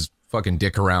waves his fucking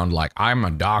dick around like, "I'm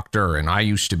a doctor and I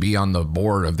used to be on the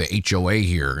board of the HOA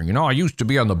here. I used to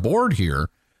be on the board here."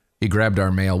 He grabbed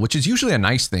our mail, which is usually a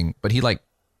nice thing, but he like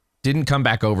didn't come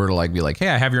back over to like be like, "Hey,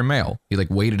 I have your mail." He like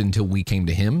waited until we came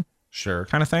to him, Sure.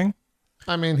 kind of thing.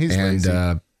 I mean, he's And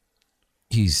lazy.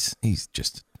 he's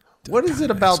just What is it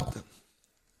about?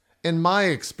 In my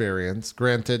experience,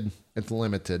 granted, it's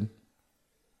limited.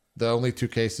 The only two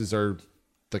cases are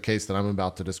the case that I'm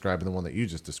about to describe and the one that you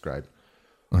just described.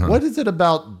 What is it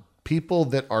about people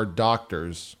that are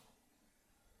doctors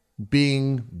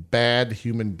being bad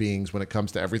human beings when it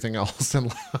comes to everything else in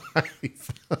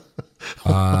life?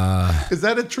 Is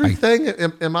that a true thing?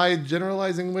 Am I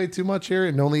generalizing way too much here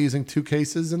and only using two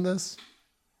cases in this?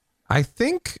 I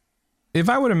think if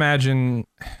I would imagine,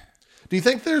 Do you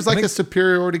think there's like a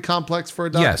superiority complex for a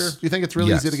doctor? Yes. Do you think it's really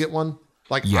Yes. easy to get one?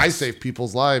 Like Yes. I save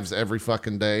people's lives every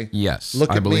fucking day. yes,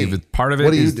 Look I at believe me. that part of it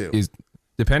What do you is, do? is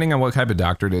depending on what type of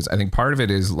doctor it is. I think part of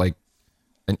it is like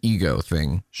an ego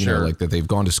thing, Sure. like that they've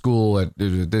gone to school at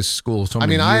this school so I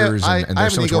many mean, I years, and have they're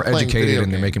an so much ego more playing educated video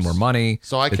and they're making more games, money,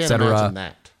 so I can't etc. imagine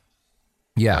that.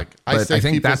 Yeah, Like but I save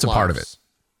think that's a people's part of it. lives.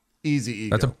 Easy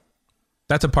ego.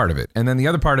 That's a part of it. And then the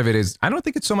other part of it is, I don't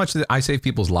think it's so much that I save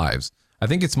people's lives. I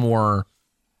think it's more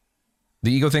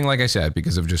the ego thing, like I said,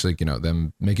 because of just like,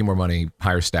 them making more money,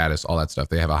 higher status, all that stuff.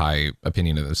 They have a high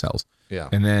opinion of themselves. Yeah.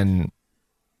 And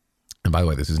by the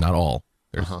way, this is not all.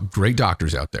 There's great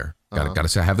doctors out there. Got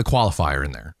to have the qualifier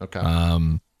in there. Okay.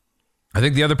 I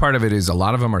think the other part of it is a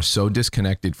lot of them are so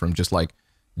disconnected from just like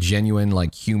genuine,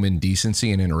 like human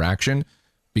decency and interaction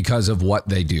because of what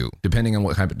they do, depending on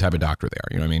what type of doctor they are.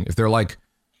 You know what I mean? If they're like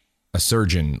a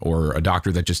surgeon or a doctor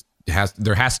that just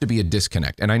there has to be a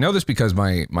disconnect. And I know this because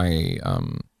my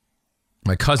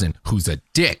cousin, who's a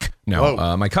dick.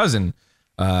 No, my cousin,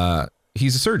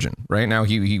 he's a surgeon, right? Now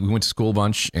he went to school a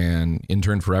bunch and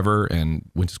interned forever and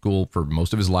went to school for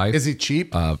most of his life. Is he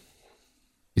cheap?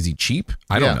 Is he cheap?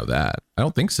 I Yeah. don't know that. I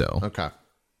don't think so. Okay.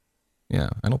 Yeah,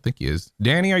 I don't think he is.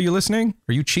 Danny, are you listening?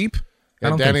 Are you cheap? I Yeah,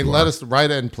 don't Danny, think you let are. us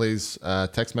write in, please.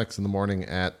 Tex-Mex in the morning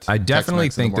at I definitely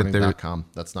think that there- texmexinthemorning.com.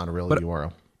 That's not a real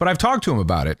URL. But I've talked to him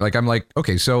about it. Like, I'm like,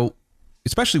 okay, so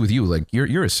especially with you, like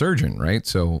you're a surgeon, right?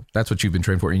 So that's what you've been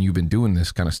trained for, and you've been doing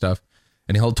this kind of stuff.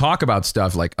 And he'll talk about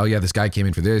stuff like, oh yeah, this guy came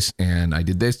in for this, and I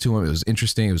did this to him. It was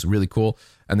interesting. It was really cool.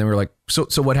 And then we're like, so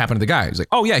what happened to the guy? He's like,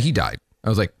 oh yeah, he died. I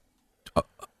was like, oh.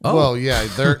 Well, yeah,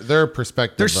 their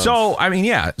perspective. They're of- so, I mean,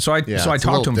 yeah. So I Yeah, talked it's a to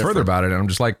him little further different. about it, and I'm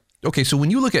just like, okay, so when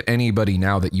you look at anybody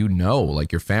now that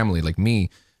like your family, like me,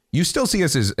 you still see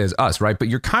us as us, right? But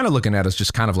you're kind of looking at us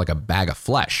just kind of like a bag of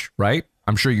flesh, right?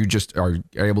 I'm sure you just are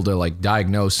able to like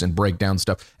diagnose and break down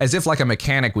stuff as if like a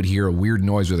mechanic would hear a weird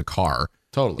noise with a car.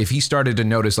 Totally. If he started to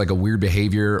notice like a weird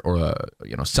behavior or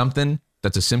something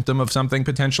that's a symptom of something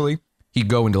potentially, he'd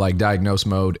go into like diagnose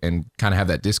mode and kind of have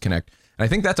that disconnect. And I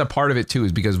think that's a part of it too,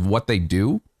 is because of what they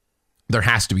do, there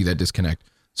has to be that disconnect.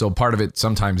 So part of it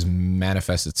sometimes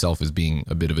manifests itself as being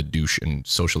a bit of a douche and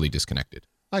socially disconnected.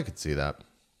 I could see that.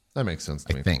 That makes sense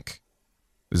to I me. think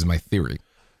this is my theory.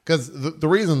 Because the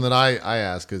reason that I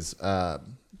ask is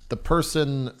the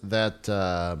person that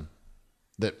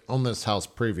that owned this house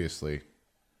previously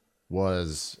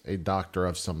was a doctor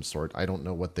of some sort. I don't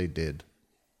know what they did,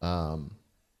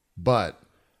 but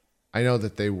I know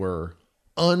that they were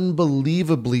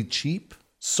unbelievably cheap.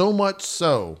 So much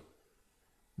so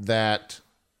that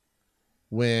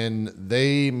when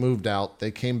they moved out,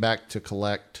 they came back to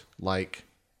collect like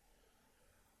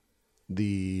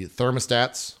the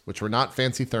thermostats, which were not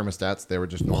fancy thermostats. They were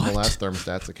just normal ass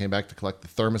thermostats. They came back to collect the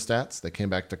thermostats. They came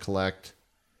back to collect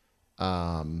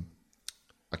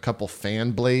a couple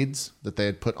fan blades that they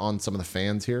had put on some of the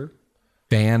fans here.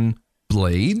 Fan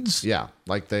blades? Yeah,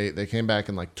 like they came back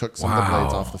and like took some of the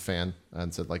blades off the fan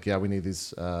and said like, yeah, we need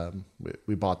these.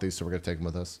 We bought these, so we're gonna take them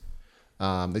with us.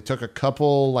 They took a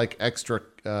couple like extra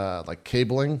like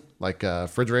cabling, like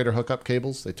refrigerator hookup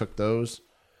cables. They took those.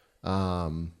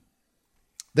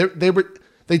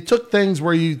 They took things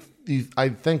where you I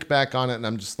think back on it and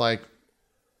I'm just like,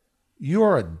 you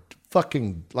are a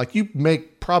fucking, like, you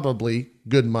make probably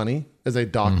good money as a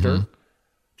doctor.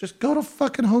 Just go to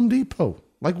fucking Home Depot.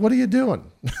 Like, what are you doing?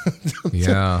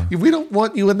 Yeah. We don't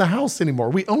want you in the house anymore.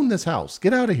 We own this house.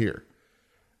 Get out of here.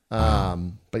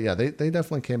 But yeah, they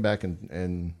definitely came back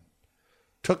and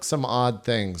took some odd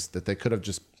things that they could have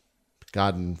just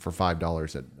gotten for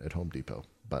 $5 at Home Depot.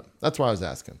 But that's why I was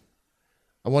asking.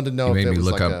 I wanted to know if it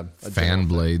was like a fan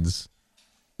blades.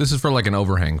 This is for like an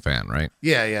overhang fan, right?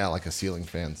 Yeah, like a ceiling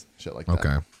fan, shit like that.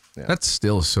 Okay. Yeah. That's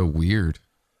still so weird.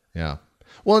 Yeah.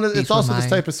 Well, and it's also this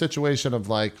type of situation of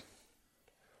like,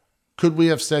 could we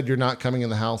have said you're not coming in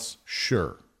the house?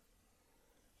 Sure.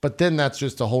 But then that's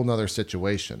just a whole nother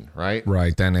situation, right?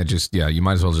 Right. Then it just, you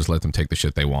might as well just let them take the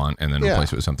shit they want and then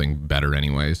replace it with something better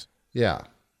anyways. Yeah.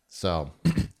 So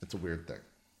it's a weird thing.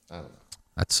 I don't know.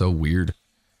 That's so weird.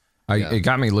 It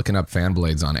got me looking up fan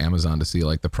blades on Amazon to see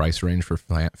like the price range for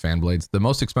fan blades. The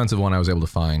most expensive one I was able to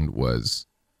find was,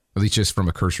 at least just from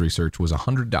a cursory search, was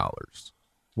 $100.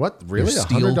 What? Really? They're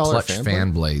steel $100 clutch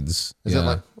fan blades. Is it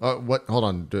like, what? Hold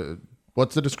on.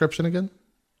 What's the description again?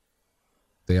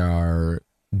 They are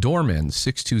Dorman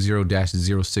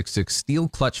 620-066 steel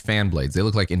clutch fan blades. They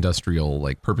look like industrial,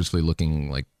 like purposely looking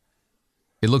like,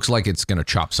 it looks like it's going to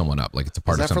chop someone up. Like it's a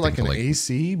part of something. Is that for like an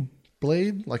AC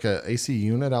blade? Like a AC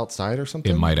unit outside or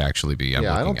something? It might actually be. I'm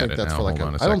I don't think that's for like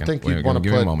a I don't think you'd want to put.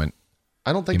 Give me a moment.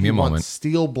 I don't think you want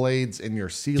steel blades in your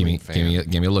ceiling fan.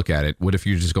 Give me a look at it. What if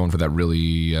you're just going for that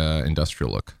really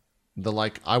industrial look? The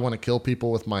like, I want to kill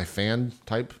people with my fan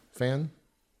type fan?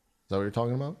 Is that what you're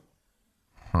talking about?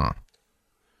 Huh.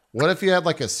 What if you had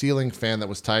like a ceiling fan that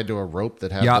was tied to a rope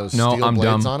that had those steel I'm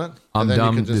blades dumb. on it? I'm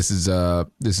dumb. This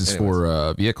is for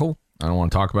a vehicle. I don't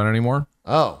want to talk about it anymore.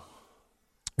 Oh.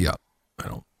 Yeah. I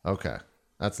don't. Okay.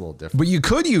 That's a little different. But you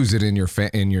could use it in your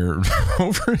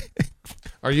over.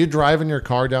 Are you driving your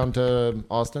car down to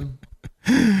Austin?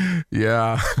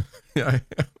 Yeah. Yeah.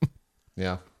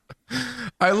 Yeah.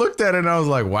 I looked at it and I was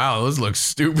like, wow, this looks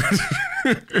stupid.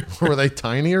 Were they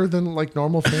tinier than like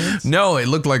normal fans? No, it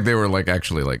looked like they were like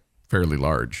actually like fairly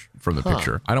large from the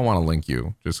picture. I don't want to link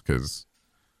you just because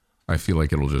I feel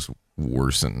like it'll just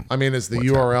worsen. I mean, is the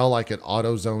URL like at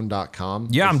autozone.com?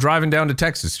 Yeah, I'm driving down to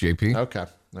Texas, JP. Okay.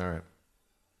 All right.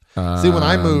 See, when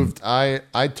I moved,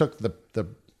 I took the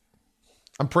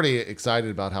I'm pretty excited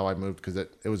about how I moved because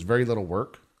it was very little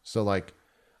work. So like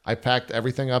I packed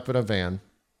everything up in a van,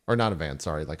 or not a van,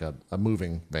 sorry, like a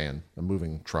moving van, a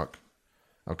moving truck.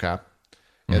 Okay.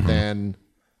 And then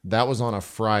that was on a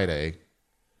Friday.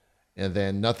 And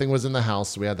then nothing was in the house.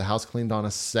 So we had the house cleaned on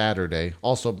a Saturday.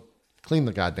 Also, clean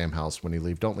the goddamn house when you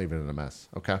leave. Don't leave it in a mess.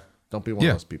 Okay. Don't be one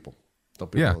of those people. Don't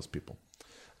be one of those people.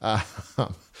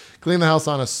 Clean the house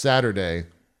on a Saturday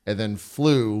and then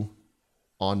flew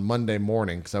on Monday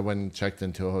morning because I went and checked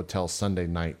into a hotel Sunday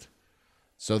night.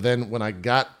 So then when I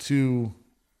got to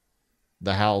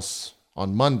the house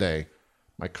on Monday,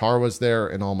 my car was there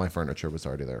and all my furniture was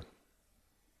already there.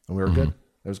 And we were good.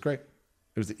 It was great.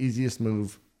 It was the easiest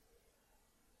move.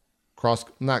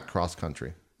 Not cross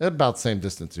country. About the same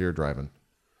distance you're driving.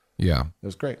 Yeah. It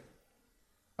was great.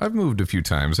 I've moved a few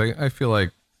times. I feel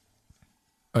like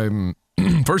I'm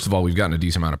first of all, we've gotten a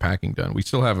decent amount of packing done. We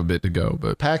still have a bit to go,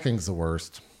 but packing's the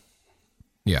worst.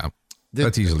 Yeah.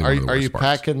 That's easily one of the worst Are you parts.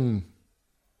 packing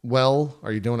well?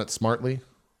 Are you doing it smartly?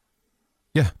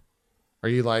 Yeah. Are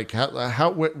you like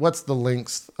what's the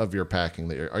length of your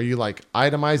packing? Are you like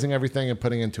itemizing everything and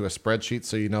putting into a spreadsheet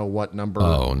so you know what number?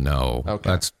 Oh no.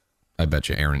 Okay. I bet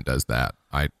you Aaron does that.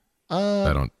 I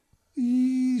don't.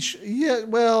 Yeah,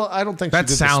 well, I don't think that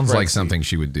she did sounds like something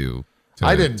she would do.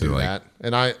 I didn't do that,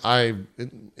 and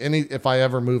if I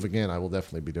ever move again, I will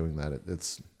definitely be doing that.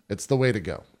 It's the way to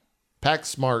go. Pack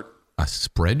smart. A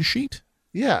spreadsheet?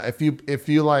 Yeah, if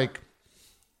you like,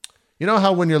 you know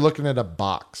how when you're looking at a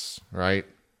box, right?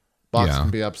 Box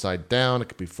can be upside down, it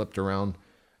could be flipped around,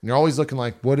 and you're always looking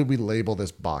like, what did we label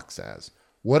this box as?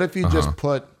 What if you just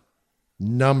put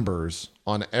numbers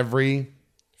on every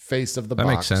face of the That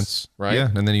box. makes sense. Right? Yeah.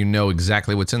 And then you know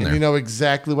exactly what's in And there. you know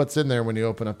exactly what's in there when you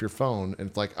open up your phone. And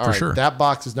it's like, all right, sure. that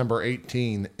box is number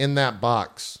 18. In that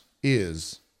box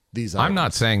is these items. I'm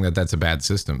not saying that that's a bad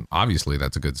system. Obviously,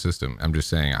 that's a good system. I'm just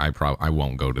saying I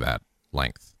won't go to that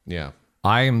length. Yeah.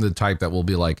 I am the type that will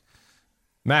be like,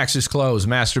 Max's clothes,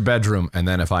 master bedroom. And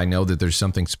then if I know that there's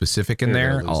something specific in You're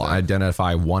there, gonna lose I'll that.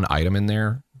 identify one item in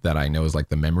there that I know is like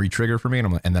the memory trigger for me.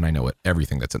 And then I know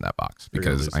everything that's in that box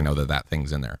because I know that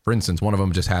thing's in there. For instance, one of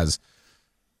them just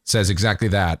says exactly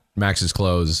that, Max's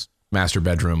clothes, master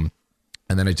bedroom.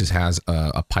 And then it just has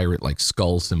a pirate like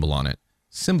skull symbol on it,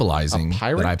 symbolizing A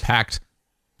pirate? that I packed,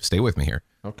 stay with me here.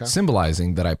 Okay.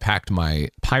 Symbolizing that I packed my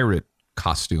pirate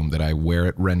costume that I wear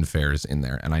at Ren fairs in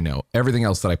there. And I know everything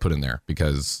else that I put in there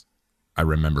because I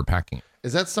remember packing it.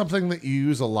 Is that something that you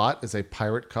use a lot as a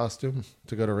pirate costume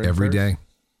to go to Ren Every fairs? day.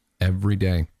 Every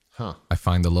day. Huh. I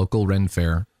find the local Ren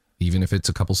fair, even if it's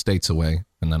a couple states away,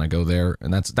 and then I go there.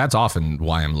 And that's often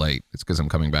why I'm late. It's because I'm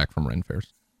coming back from Ren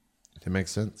fairs. It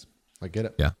makes sense. I get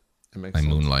it. Yeah. It makes I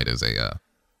sense. moonlight as a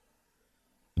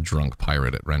drunk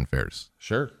pirate at Ren fairs.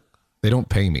 Sure. They don't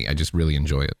pay me. I just really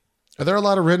enjoy it. Are there a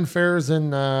lot of Ren fairs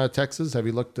in Texas? Have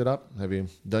you looked it up? Have you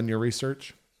done your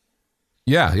research?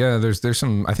 Yeah. There's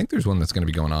some. I think there's one that's going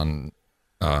to be going on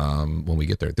when we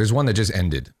get there. There's one that just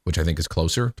ended, which I think is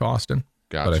closer to Austin.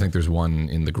 But Gotcha. I think there's one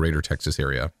in the greater Texas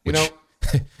area, You which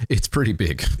know, it's pretty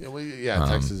big. yeah,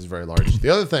 Texas is very large. The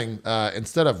other thing,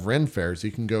 instead of Ren fairs,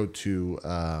 you can go to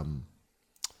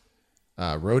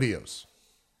rodeos.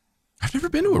 I've never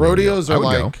been to a Rodeos rodeo. are I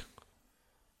would like go.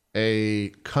 a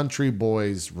country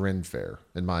boys Ren fair,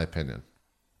 in my opinion.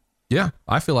 Yeah,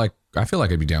 I feel like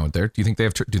I'd be down with there. Do you think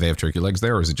do they have turkey legs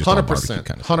there, or is it just all 100%, barbecue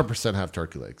kind of? 100% have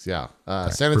turkey legs. Yeah,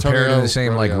 San Antonio. Prepared in the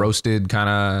same like rodeo. roasted kind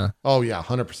of. Oh yeah,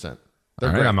 100%. They're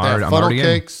All right, great. I'm They have already- I'm funnel already in.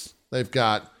 cakes. They've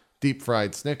got deep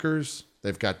fried Snickers.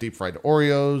 They've got deep fried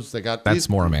Oreos. They got That's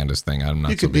more Amanda's thing. I'm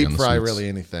not You so can big deep on the fry sweets. really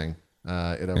anything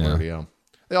at a rodeo.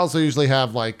 They also usually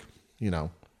have like,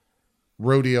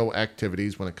 rodeo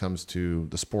activities when it comes to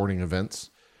the sporting events.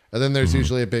 And then Mm-hmm. there's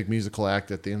usually a big musical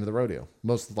act at the end of the rodeo,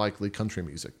 most likely country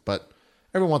music. But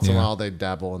every once in a while they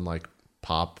dabble in like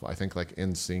pop. I think like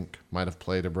NSYNC might have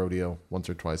played a rodeo once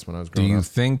or twice when I was Do growing you up.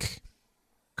 think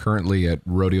currently at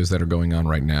rodeos that are going on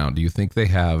right now, do you think they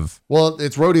have? Well,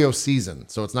 it's rodeo season,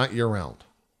 so it's not year round,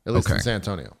 at least in Okay. San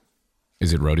Antonio.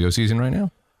 Is it rodeo season right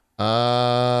now?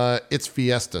 It's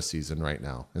fiesta season right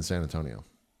now in San Antonio.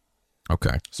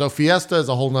 Okay. So fiesta is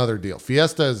a whole nother deal.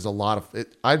 Fiesta is a lot of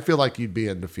it. I'd feel like you'd be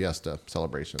into fiesta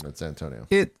celebration in San Antonio.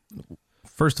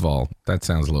 First of all, that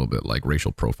sounds a little bit like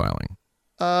racial profiling.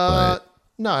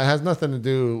 No, it has nothing to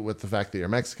do with the fact that you're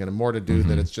Mexican, and more to do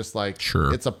that it's just like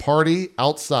Sure. it's a party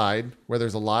outside where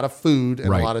there's a lot of food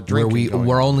and a lot of drinking.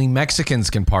 Where only Mexicans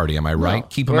can party. Am I right?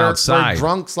 Keep them Where outside.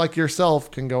 drunks like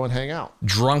yourself can go and hang out.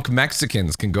 Drunk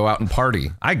Mexicans can go out and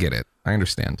party. I get it. I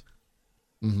understand.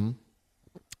 Mm-hmm.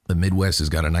 The Midwest has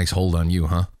got a nice hold on you,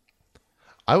 huh?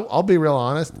 I'll be real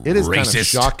honest. It is kind of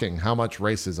Racist. shocking how much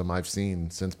racism I've seen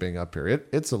since being up here.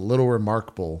 It's a little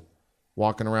remarkable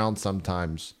walking around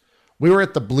sometimes. We were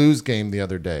at the Blues game the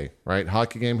other day, right?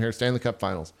 Hockey game here, Stanley Cup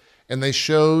Finals. And they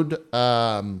showed,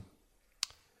 like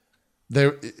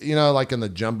in the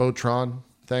Jumbotron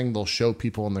thing, they'll show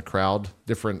people in the crowd,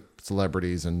 different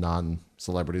celebrities and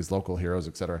non-celebrities, local heroes,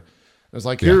 etc. It was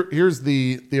like, here's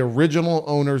the original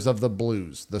owners of the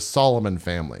Blues, the Solomon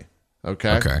family.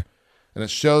 Okay. And it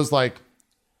shows like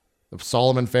the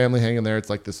Solomon family hanging there. It's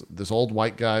like this old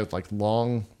white guy with like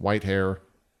long white hair,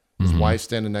 his wife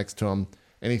standing next to him,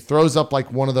 and he throws up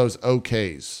like one of those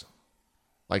OKs,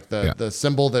 like the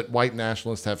symbol that white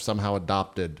nationalists have somehow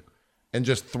adopted, and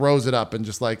just throws it up and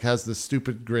just like has this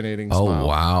stupid grenading smile. Oh,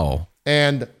 wow.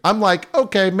 And I'm like,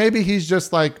 okay, maybe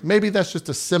that's just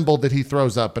a symbol that he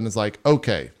throws up and is like,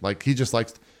 okay, like he just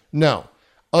likes. No,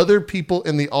 other people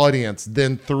in the audience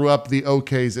then threw up the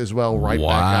OKs as well, right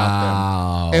back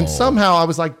at them. And somehow I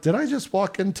was like, did I just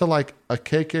walk into like a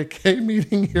KKK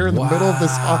meeting here in the middle of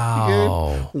this hockey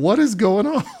game? What is going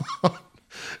on?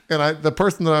 And the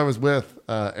person that I was with,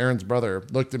 Aaron's brother,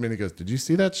 looked at me and he goes, did you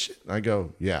see that shit? And I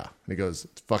go, yeah. And he goes,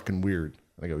 it's fucking weird.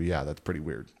 And I go, yeah, that's pretty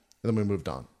weird. And then we moved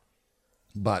on.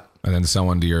 But And then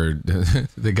someone to your,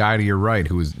 the guy to your right,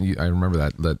 who was, I remember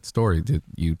that story that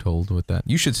you told with that.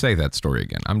 You should say that story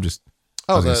again. I was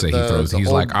going to say he's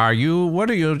old- like,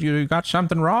 you got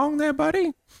something wrong there,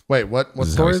 buddy? wait, what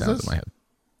This story how he is sounds this? in my head.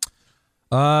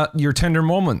 Your tender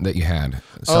moment that you had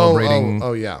celebrating.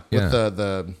 Oh yeah. Yeah.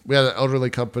 With we had an elderly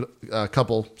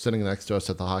couple sitting next to us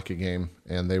at the hockey game,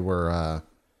 and they were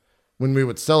when we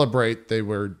would celebrate, they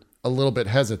were a little bit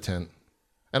hesitant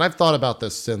and I've thought about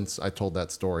this since I told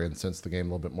that story and since the game a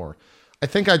little bit more. I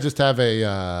think I just have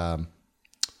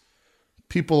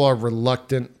people are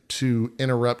reluctant to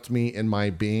interrupt me in my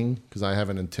being because I have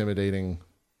an intimidating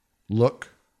look,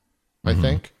 I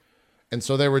think. And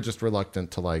so they were just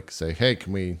reluctant to like say, hey,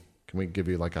 can we give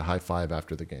you like a high five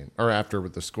after the game or after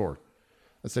with the score?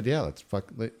 I said, yeah, let's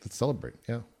celebrate.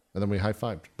 Yeah. And then we high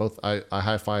fived both. I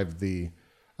high fived the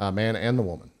man and the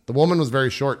woman. The woman was very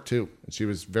short too. And she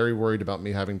was very worried about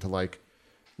me having to like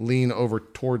lean over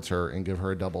towards her and give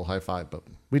her a double high five, but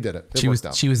we did it. She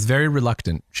was very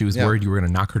reluctant. She was worried you were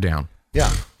going to knock her down.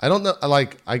 Yeah. I don't know.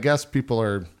 Like, I guess people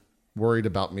are worried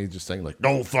about me just saying like,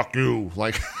 no, fuck you.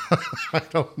 Like, I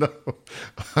don't know.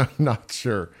 I'm not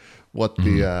sure what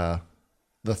the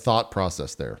thought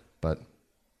process there, but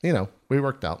you know, we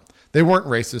worked out. They weren't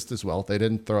racist as well. They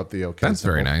didn't throw up the okay. That's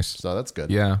symbol, very nice. So that's good.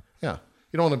 Yeah. Yeah.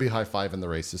 You don't want to be high-fiving the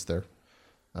racist there.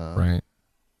 Right.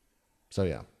 So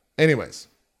yeah. Anyways,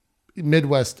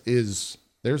 Midwest there's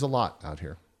a lot out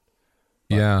here.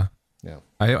 Yeah. Yeah.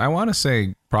 I want to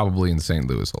say probably in St.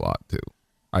 Louis a lot too.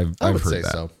 I've would heard say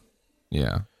that. so.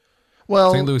 Yeah.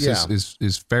 Well, St. Louis yeah.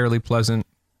 is fairly pleasant.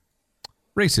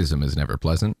 Racism is never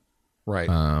pleasant. Right.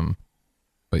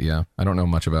 But yeah, I don't know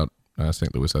much about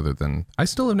St. Louis other than I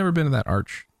still have never been to that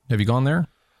arch. Have you gone there?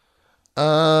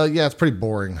 Yeah, it's pretty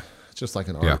boring. It's just like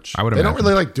an arch. I would They imagine. don't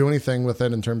really like do anything with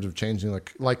it in terms of changing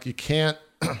like you can't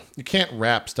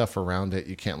wrap stuff around it.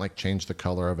 You can't like change the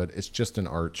color of it. It's just an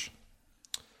arch.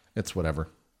 It's whatever.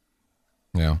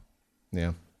 Yeah.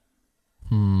 Yeah.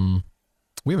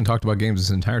 We haven't talked about games this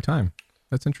entire time.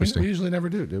 That's interesting. We usually never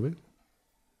do we?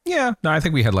 Yeah. No, I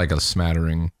think we had like a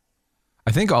smattering.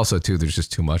 I think also too, there's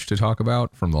just too much to talk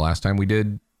about from the last time we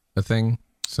did a thing.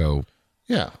 So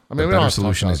Yeah. I the mean, we don't better have to talk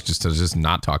solution about is just to just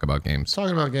not talk about games.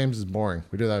 talking about games is boring.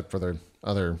 We do that for the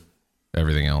other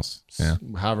Everything else. Yeah.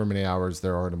 however many hours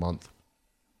there are in a month.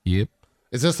 Yep.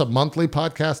 Is this a monthly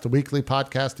podcast, a weekly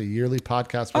podcast, a yearly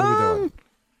podcast? What are we doing?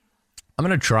 I'm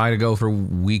going to try to go for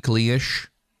weekly-ish,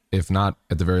 if not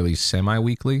at the very least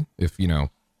semi-weekly, if, you know,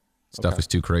 stuff is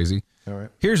too crazy. All right.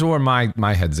 Here's where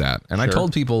my head's at. And I Sure.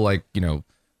 told people, like, you know,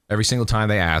 every single time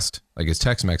they asked, like, is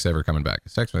Tex-Mex ever coming back?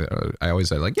 Is Tex-Mex, I always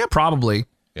say, like, yeah, probably.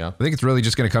 Yeah. I think it's really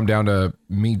just going to come down to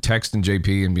me texting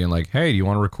JP and being like, hey, do you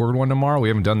want to record one tomorrow? We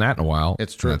haven't done that in a while.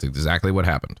 It's true. And that's exactly what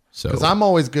happened. So, Because I'm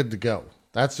always good to go.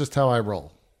 That's just how I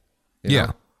roll. You yeah.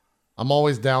 know? I'm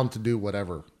always down to do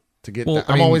whatever to get. Well,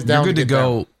 I'm always down. You're good to get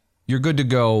go. down. You're good to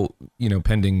go. You know,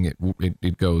 pending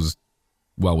it goes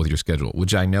well with your schedule,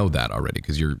 which I know that already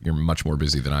because you're much more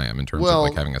busy than I am in terms of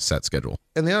like having a set schedule.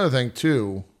 And the other thing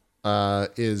too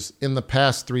is in the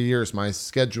past 3 years, my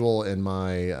schedule and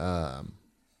my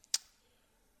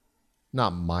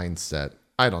not mindset.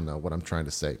 I don't know what I'm trying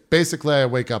to say. Basically, I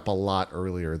wake up a lot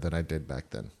earlier than I did back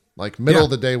then. Like middle of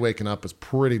the day waking up was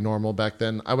pretty normal back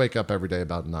then. I wake up every day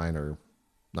about 9 or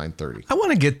 9:30. I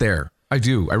want to get there. I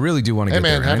do. I really do want to Hey, get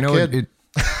man, there. And have I a know kid.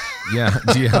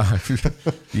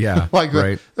 yeah. Like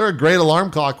Right. they're a great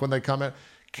alarm clock when they come in.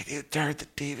 Can you turn the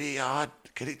TV on?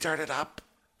 Can you turn it up?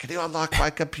 Can you unlock my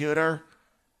computer?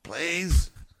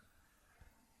 Please?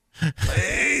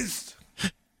 Please?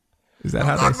 Is that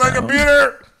how Unlock they my sound?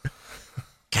 computer!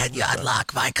 Can you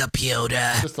unlock my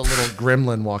computer? Just a little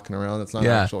gremlin walking around. It's not an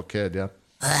Yeah. actual kid, yeah.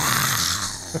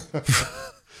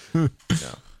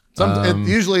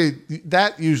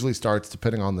 It usually starts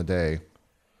depending on the day.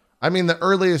 I mean, the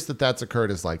earliest that's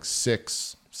occurred is like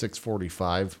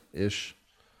 6:45 ish.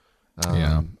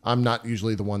 Yeah. I'm not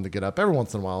usually the one to get up. Every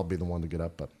once in a while, I'll be the one to get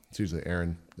up, but it's usually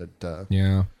Aaron that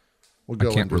Yeah. will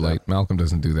go. I can't and do relate. Malcolm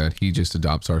doesn't do that. He just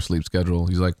adopts our sleep schedule.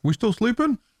 He's like, "We still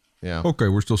sleeping? That. Yeah. Okay,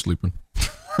 we're still sleeping."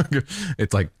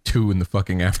 It's like 2 in the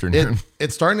fucking afternoon.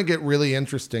 It's starting to get really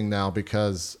interesting now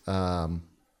because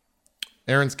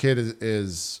Aaron's kid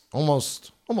is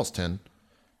almost 10,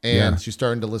 and Yeah. she's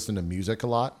starting to listen to music a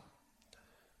lot,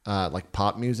 like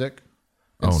pop music.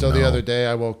 And Oh, so the no. other day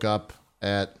I woke up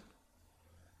at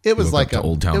it was Woke like up to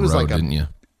Old Town it was Road, like didn't you?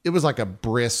 It was like a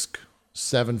brisk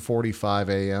 7:45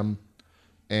 a.m.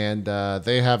 and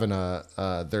they have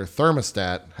their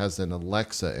thermostat has an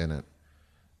Alexa in it.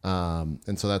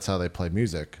 And so that's how they play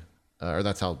music, or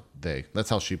that's how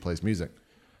she plays music.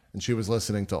 And she was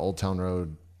listening to Old Town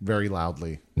Road very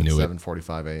loudly at Knew it.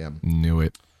 7:45 a.m. Knew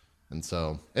it. And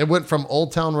so it went from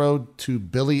Old Town Road to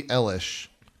Billie Eilish.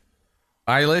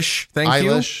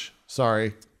 Eilish,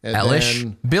 Sorry. And Eilish,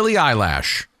 then Billy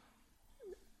Eyelash.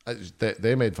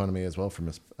 they made fun of me as well for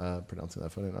mispronouncing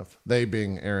that, funny enough. They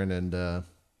being Aaron and the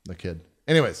kid.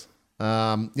 Anyways,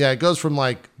 it goes from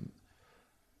like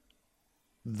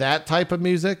that type of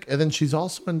music, and then she's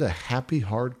also into happy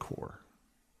hardcore.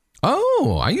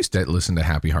 Oh, I used to listen to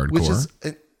happy hardcore. which is,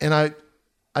 and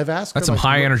I've asked That's her, some like,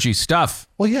 high energy stuff.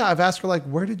 Well, yeah, I've asked her, like,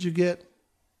 where did you get,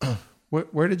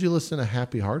 where did you listen to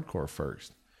happy hardcore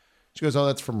first? She goes, oh,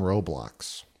 that's from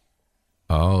Roblox.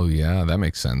 Oh yeah, that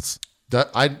makes sense. Does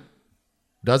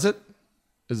it?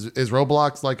 Is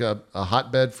Roblox like a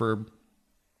hotbed for?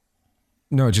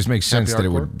 No, it just makes sense Happy that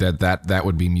it hardcore? would that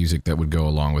would be music that would go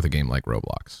along with a game like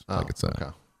Roblox. Oh, Like it's a okay.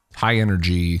 high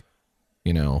energy,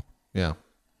 you know. Yeah.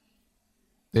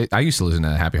 I used to listen to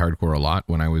happy hardcore a lot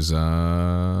when I was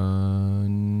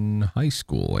in high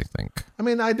school, I think. I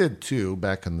mean, I did too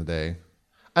back in the day.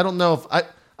 I don't know if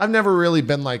I've never really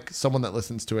been like someone that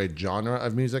listens to a genre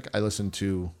of music. I listen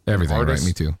to Everything, artists.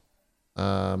 right? Me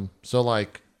too. So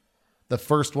like the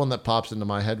first one that pops into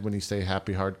my head when you say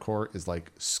happy hardcore is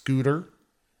like Scooter.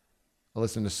 I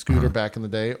listened to Scooter back in the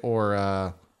day,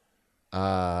 or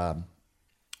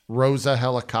Rosa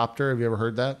Helicopter. Have you ever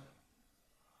heard that?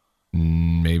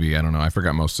 Maybe, I don't know. I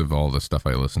forgot most of all the stuff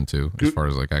I listened to as far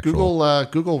as like actual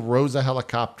Google Rosa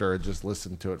Helicopter and just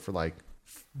listen to it for like 10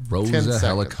 Rosa seconds.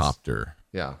 Helicopter.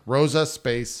 Yeah, Rosa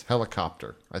space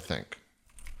helicopter, I think.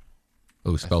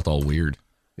 Oh, spelt all weird.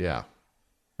 Yeah.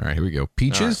 All right, here we go.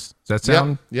 Peaches? Does that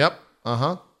sound? Yep.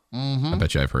 Uh-huh. I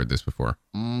bet you I've heard this before.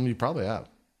 You probably have.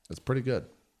 It's pretty good.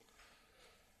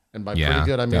 And by Yeah, pretty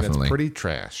good, I mean definitely. it's pretty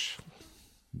trash.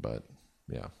 But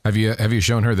yeah. Have you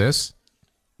shown her this?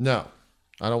 No,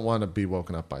 I don't want to be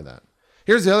woken up by that.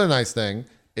 Here's the other nice thing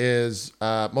is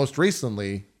most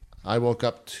recently I woke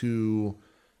up to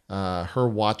her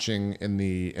watching in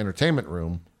the entertainment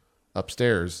room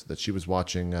upstairs that she was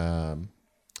watching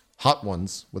Hot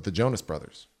Ones with the Jonas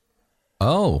Brothers.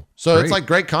 Oh, So great. it's like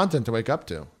great content to wake up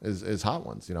to is Hot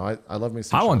Ones. You know, I love me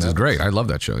some Hot Sean Ones is Evans. great. I love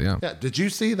that show. Yeah. Yeah. Did you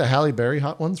see the Halle Berry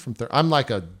Hot Ones from? I'm like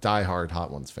a diehard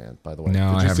Hot Ones fan, by the way. No, Did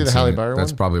I you haven't see the seen Halle it. Berry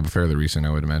That's one? probably fairly recent, I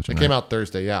would imagine. It came out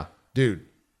Thursday. Yeah, dude,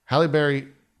 Halle Berry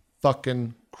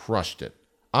fucking crushed it.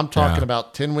 I'm talking Yeah.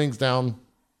 about 10 wings down,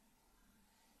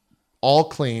 all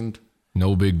cleaned,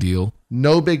 No big deal.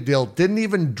 no big deal. Didn't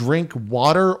even drink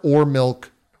water or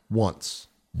milk once.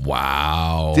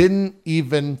 Wow. Didn't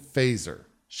even phase her.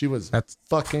 She was That's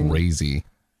fucking crazy.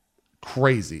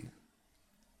 crazy.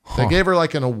 They gave her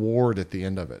like an award at the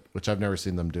end of it, which I've never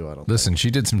seen them do. I don't. Listen,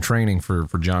 she did some training for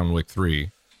John Wick 3.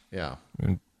 Think. Yeah.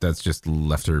 And that's just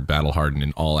left her battle hardened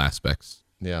in all aspects.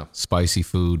 Yeah. Spicy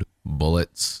food,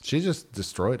 bullets. She just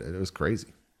destroyed it. It was crazy.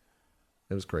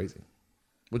 It was crazy.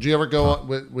 Would you ever go?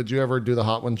 Would you ever do the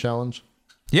Hot One challenge?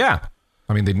 Yeah.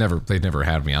 I mean, they'd never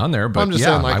had me on there, but I'm just yeah,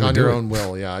 saying, like I would on do your it. own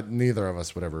will. Yeah, neither of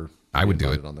us would ever. I would be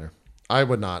do invited it. on there. I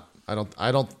would not. I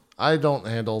don't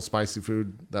handle spicy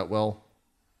food that well.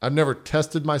 I've never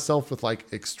tested myself with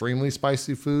like extremely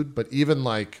spicy food, but even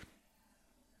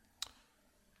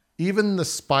the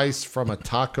spice from a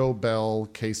Taco Bell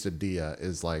quesadilla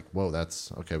is like, whoa,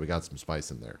 that's okay. We got some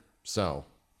spice in there. So,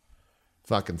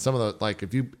 fucking some of the like,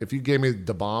 if you gave me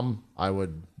the bomb, I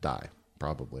would die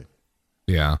probably.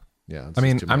 Yeah. Yeah. it's I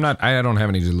mean, just too much. I don't have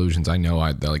any delusions. I know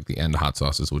like the end hot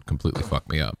sauces would completely fuck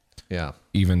me up. Yeah.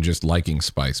 Even just liking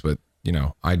spice, but you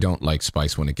know, I don't like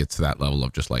spice when it gets to that level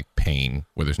of just like pain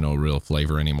where there's no real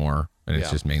flavor anymore and it's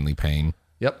Yeah. just mainly pain.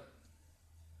 Yep.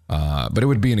 But it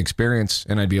would be an experience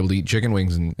and I'd be able to eat chicken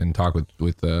wings and talk with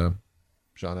Sean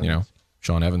Evans. you know,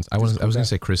 Sean Evans. I was going to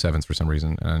say Chris Evans for some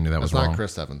reason and I knew that That's was wrong. not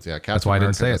Chris Evans. Yeah. That's why I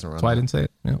didn't say it. That's why I didn't say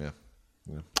it. Yeah.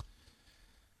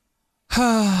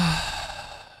 Yeah.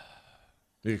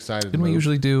 You excited? Didn't we Move?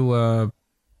 usually do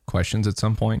questions at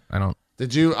some point? I don't.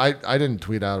 Did you? I didn't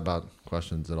tweet out about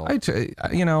questions at all. I tweeted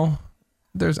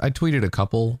a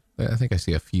couple. I think I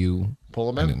see a few.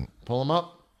 Pull them I in. didn't. Pull them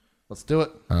up. Let's do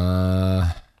it.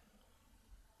 I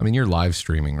mean, you're live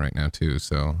streaming right now too,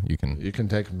 so you can. You can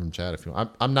take them from chat if you want.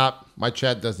 I'm not. My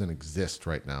chat doesn't exist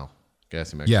right now.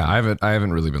 Gassy Mix. Yeah, I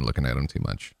haven't really been looking at them too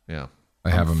much. Yeah. I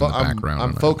have them in the background. I'm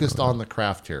and I focused don't really- on the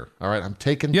craft here. All right. I'm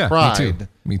taking Yeah, me pride too.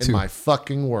 Me in too. my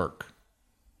fucking work.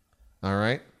 All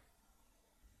right.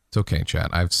 It's okay,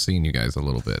 chat. I've seen you guys a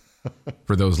little bit.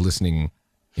 For those listening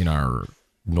in our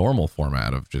normal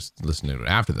format of just listening to it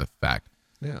after the fact,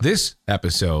 Yeah. this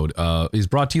episode is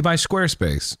brought to you by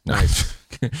Squarespace. Nice.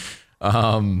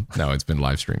 No, it's been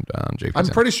live streamed on JP. I'm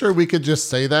pretty sure we could just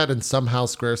say that and somehow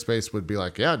Squarespace would be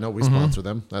like, yeah, no, we sponsor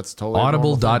them. That's totally a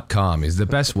normal thing. Audible.com is the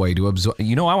best way to absorb.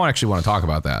 You know, I actually want to talk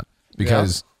about that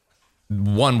because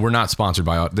one, we're not sponsored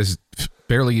by this is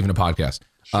barely even a podcast.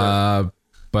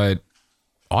 But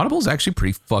Audible is actually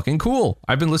pretty fucking cool.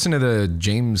 I've been listening to the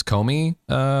James Comey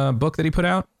book that he put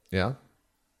out. Yeah.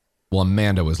 Well,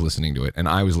 Amanda was listening to it, and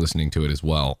I was listening to it as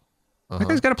well. That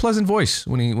guy's got a pleasant voice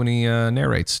when he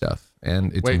narrates stuff,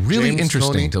 and it's Wait, really James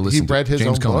interesting Coney, to listen. He read to his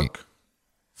James own Comey. book.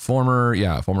 Former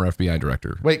FBI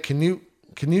director. Wait, can you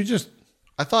just?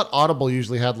 I thought Audible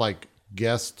usually had like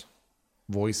guest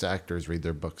voice actors read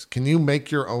their books. Can you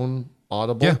make your own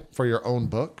Audible for your own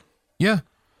book? Yeah.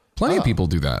 Plenty of people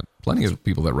do that. Plenty of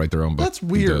people that write their own book. That's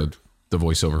weird. The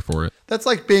voiceover for it. That's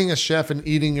like being a chef and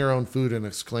eating your own food and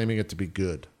exclaiming it to be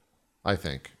good, I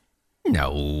think.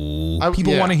 No.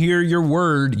 People want to hear your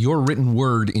written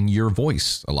word in your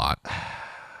voice a lot.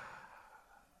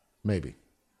 Maybe.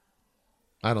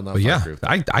 I don't know. But if yeah, I agree with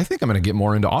that. I think I'm going to get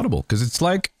more into Audible because it's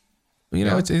like,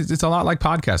 it's a lot like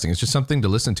podcasting. It's just something to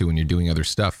listen to when you're doing other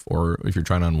stuff or if you're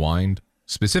trying to unwind.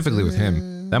 Specifically with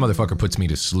him, that motherfucker puts me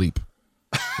to sleep.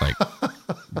 Like,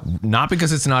 not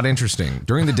because it's not interesting.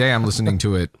 During the day, I'm listening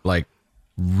to it like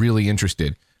really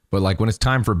interested. But like when it's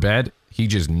time for bed, he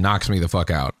just knocks me the fuck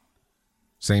out.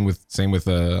 Same with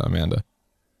Amanda.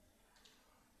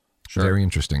 Sure. Very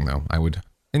interesting though.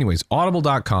 Anyways,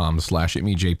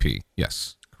 audible.com/itmejp.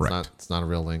 Yes, correct. It's not a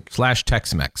real link.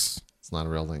 /Tex-Mex. It's not a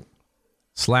real link.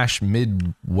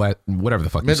 /Midwest, whatever the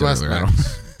fuck Midwest you said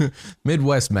earlier.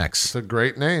 Midwest Mex. It's a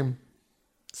great name.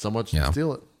 Someone should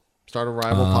steal it. Start a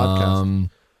rival podcast.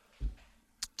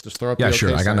 Just throw up. Yeah, the sure.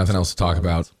 OK I got sign. nothing else to talk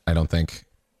about. I don't think.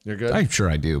 You're good. I'm sure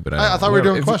I do, but I thought we were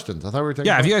doing questions. I thought we were taking.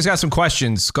 Yeah, if questions. you guys got some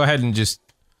questions, go ahead and just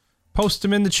post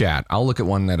them in the chat. I'll look at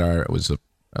one that was a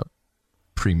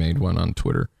pre-made one on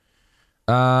Twitter.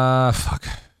 Fuck.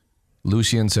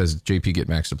 Lucian says JP get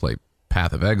Max to play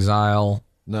Path of Exile.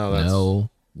 No.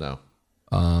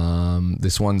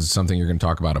 This one's something you're going to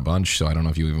talk about a bunch, so I don't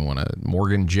know if you even want to.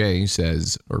 Morgan J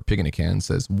says, or Pig in a Can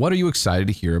says, what are you excited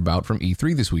to hear about from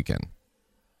E3 this weekend?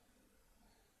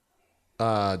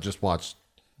 Just watch.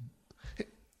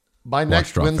 By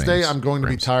next Drop Wednesday, Fans I'm going to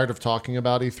be Rams. tired of talking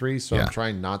about E3, so Yeah. I'm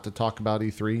trying not to talk about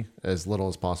E3 as little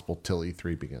as possible till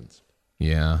E3 begins.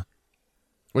 Yeah.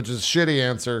 Which is a shitty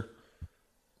answer,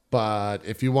 but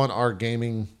if you want our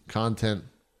gaming content,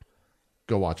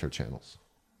 go watch our channels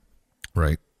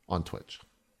Right. on Twitch.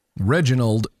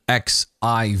 Reginald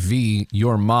XIV,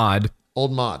 your mod,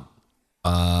 Old mod.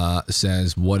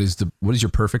 says, what is your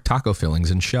perfect taco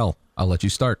fillings and shell? I'll let you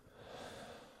start.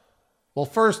 Well,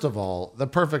 first of all, the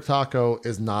perfect taco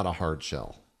is not a hard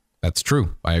shell. That's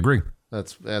true. I agree.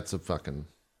 That's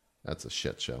a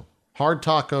shit show. Hard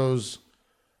tacos,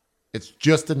 it's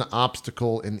just an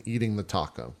obstacle in eating the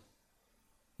taco,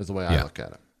 is the way I look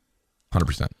at it.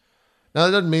 100%. Now,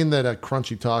 that doesn't mean that a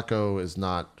crunchy taco is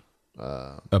not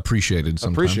Appreciated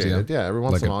sometimes. appreciated. Yeah, every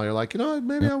once Like in a while, you're like,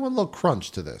 maybe I want a little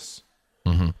crunch to this.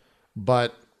 Mm-hmm.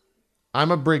 But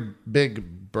I'm a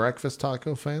big breakfast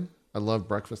taco fan. I love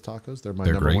breakfast tacos. They're my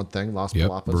number great. one thing. Las Yep.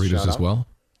 Palapas. Burritos shout as out. well.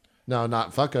 No,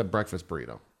 not fuck a breakfast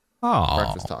burrito. Oh.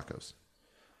 Breakfast tacos.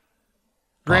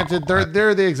 Granted,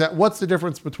 they're the exact. What's the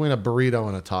difference between a burrito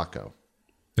and a taco?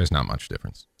 There's not much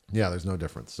difference. Yeah, there's no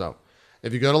difference. So,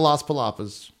 if you go to Las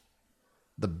Palapas,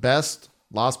 the best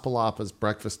Las Palapas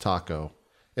breakfast taco.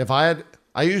 I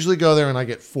usually go there and I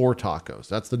get 4 tacos.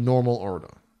 That's the normal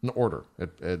order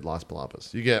at Las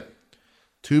Palapas. You get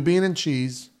 2 bean and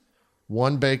cheese,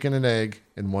 1 bacon and egg,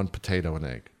 and 1 potato and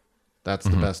egg. That's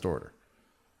the best order.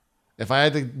 If I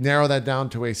had to narrow that down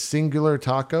to a singular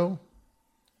taco,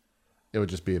 it would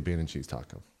just be a bean and cheese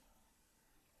taco.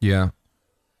 Yeah.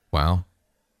 Wow.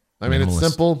 I mean, it's Minimalist.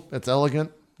 simple. It's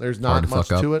elegant. There's not Hard to much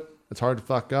fuck up. to it. It's hard to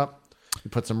fuck up. You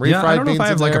put some refried I don't know beans if I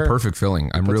have in like there. a perfect filling.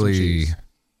 I'm put some really cheese.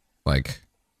 like,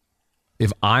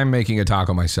 if I'm making a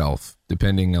taco myself,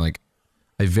 depending, like,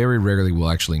 I very rarely will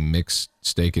actually mix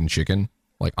steak and chicken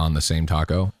like on the same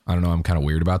taco. I don't know. I'm kind of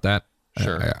weird about that.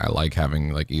 Sure. I like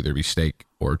having like either be steak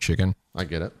or chicken. I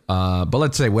get it. But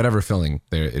let's say whatever filling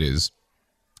there it is,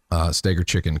 steak or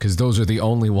chicken, because those are the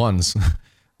only ones.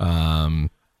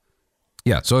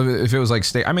 Yeah. So if it was like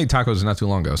steak, I made tacos not too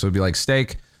long ago. So it'd be like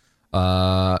steak,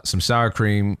 some sour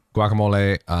cream,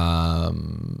 guacamole,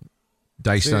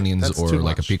 diced See, onions, that's or too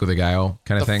like a much. pico de gallo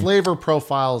kind The of thing. flavor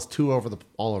profile is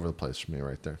all over the place for me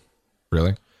right there.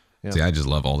 Really? Yeah. See, I just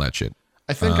love all that shit.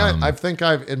 I think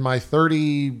I've in my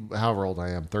 30, however old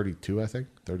I am, 32, I think,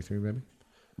 33 maybe.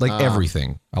 Like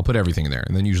everything. I'll put everything in there.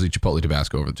 And then usually Chipotle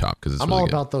Tabasco over the top because it's I'm really all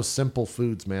good. about those simple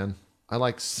foods, man. I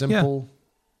like simple,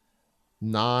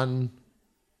 non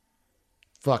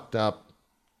fucked up,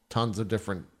 tons of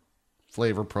different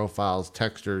flavor profiles,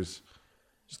 textures.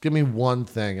 Just give me one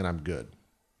thing and I'm good.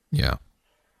 Yeah.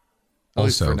 At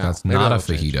least Also, for now. that's Maybe not a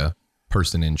that'll change. fajita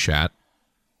person in chat.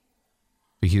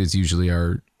 Fajitas usually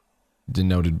are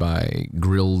denoted by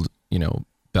grilled,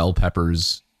 bell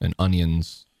peppers and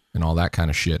onions and all that kind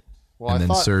of shit. Well, I and then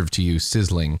thought- served to you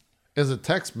sizzling. As a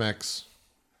Tex-Mex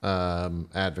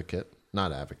advocate,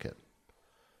 not advocate,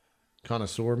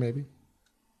 connoisseur maybe,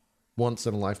 once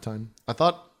in a lifetime, I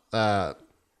thought a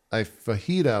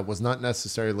fajita was not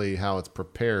necessarily how it's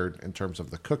prepared in terms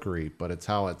of the cookery, but it's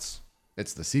how it's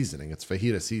the seasoning. It's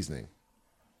fajita seasoning.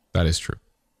 That is true.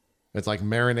 It's like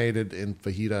marinated in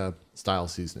fajita style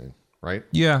seasoning, right?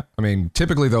 Yeah. I mean,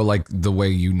 typically though, like the way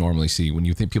you normally see when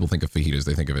you think people think of fajitas,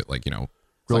 they think of it like, you know,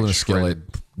 grilled like in a skillet,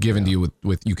 given to you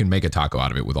with you can make a taco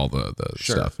out of it with all the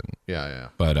Sure. stuff. And, Yeah.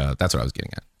 but that's what I was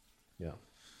getting at. Yeah.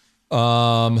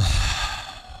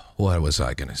 What was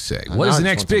I gonna say? Now What is I the just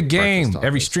next want some big game breakfast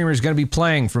every tacos. streamer is gonna be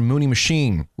playing from Mooney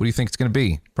Machine? What do you think it's gonna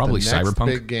be? Probably The next Cyberpunk.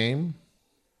 big game.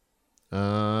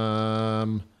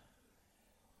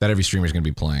 That every streamer is gonna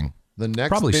be playing. The next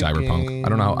Probably big Cyberpunk. game- I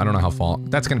don't know how fall.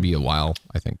 That's gonna be a while.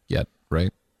 I think yet,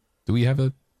 right? Do we have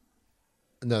a?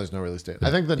 No, there's no release date. I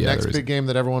think the Yeah, next there big game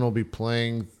that everyone will be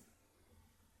playing,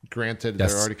 granted,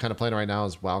 Yes. they're already kind of playing right now,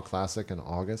 is WoW Classic in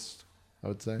August, I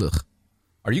would say. Ugh.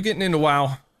 Are you getting into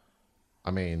WoW? I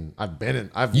mean, I've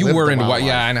You lived were the into WoW WoW. life.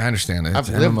 Yeah, I understand. I've It's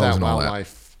lived MMOs that and all WoW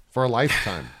life for a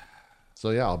lifetime. So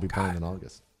yeah, I'll be playing in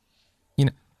August. You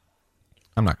know,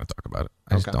 I'm not going to talk about it.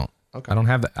 I just Okay. don't. Okay. I don't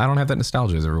have that. I don't have that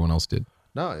nostalgia as everyone else did.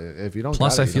 No, if you don't.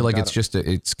 Plus, got it, I you feel don't like got it's it. just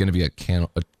it's going to be a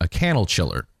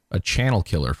channel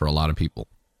killer for a lot of people.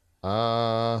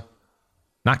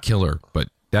 Not killer, but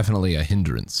definitely a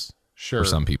hindrance Sure. for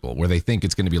some people, where they think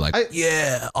it's going to be like, I-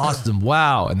 yeah, awesome,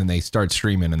 wow, and then they start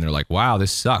streaming and they're like, wow,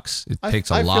 this sucks. It takes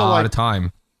a I feel lot like- of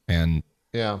time, and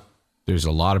Yeah. there's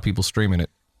a lot of people streaming it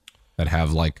that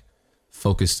have like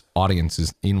focused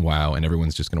audiences in WoW, and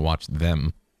everyone's just going to watch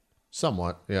them.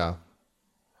 Somewhat. Yeah.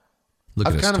 Look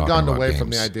at I've us kind of talking gone about away from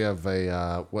the games. idea of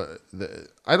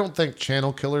I don't think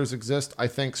channel killers exist. I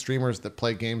think streamers that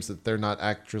play games that they're not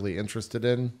actually interested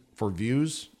in for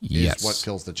views Yes. is what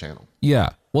kills the channel. Yeah.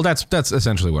 Well, that's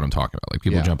essentially what I'm talking about. Like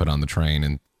people Yeah. jumping on the train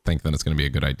and think that it's going to be a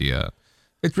good idea.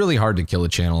 It's really hard to kill a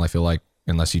channel, I feel like,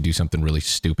 unless you do something really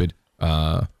stupid,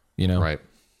 you know, Right.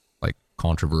 like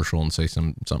controversial and say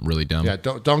something really dumb. Yeah,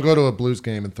 don't go to a Blues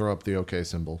game and throw up the OK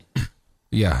symbol.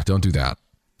 Yeah, don't do that.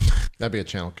 That'd be a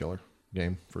channel killer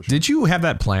game for sure. Did you have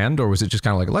that planned, or was it just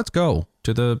kind of like, let's go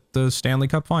to the Stanley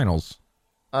Cup Finals?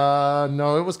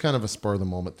 No, it was kind of a spur of the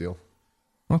moment deal.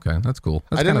 Okay, that's cool.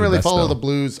 That's I didn't kinda really best, follow though. the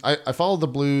Blues. I followed the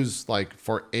Blues like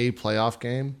for a playoff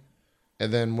game,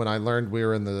 and then when I learned we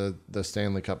were in the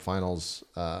Stanley Cup Finals,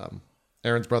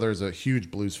 Aaron's brother is a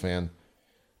huge Blues fan,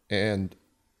 and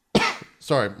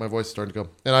sorry, my voice is starting to go.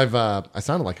 And I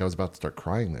sounded like I was about to start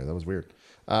crying there. That was weird.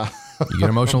 You get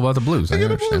emotional about the Blues. I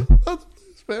understand. That's a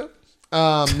Blues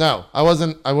fan. No, I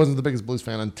wasn't the biggest Blues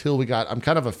fan until we got. I'm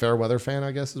kind of a fair weather fan,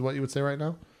 I guess is what you would say right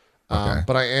now. Okay.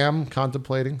 But I am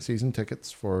contemplating season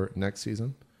tickets for next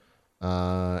season,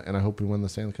 and I hope we win the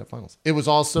Stanley Cup Finals. It was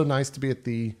also nice to be at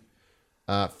the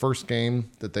first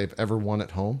game that they've ever won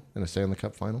at home in a Stanley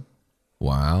Cup Final,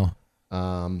 Wow.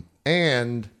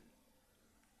 and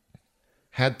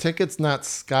had tickets not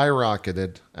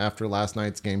skyrocketed after last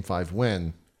night's Game 5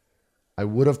 win, I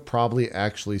would have probably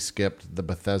actually skipped the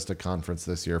Bethesda conference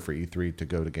this year for E3 to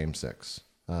go to Game 6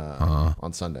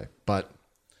 on Sunday. But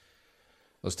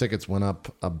those tickets went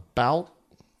up about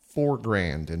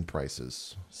 $4,000 in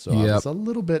prices. So I Yep. was a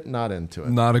little bit not into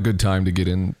it. Not a good time to get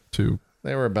into.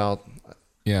 They were about,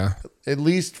 Yeah. at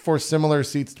least for similar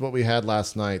seats to what we had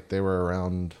last night, they were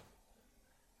around,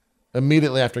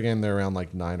 immediately after game, they were around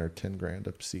like $9,000 or $10,000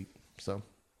 a seat. So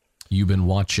You've been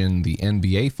watching the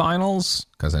NBA finals?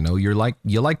 Because I know you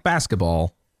like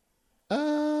basketball.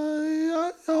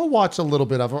 I'll watch a little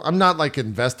bit of them. I'm not like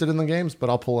invested in the games, but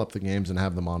I'll pull up the games and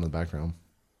have them on in the background.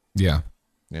 Yeah.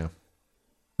 Yeah.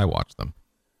 I watch them.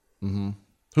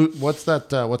 What's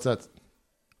that?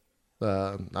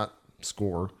 Not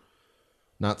score,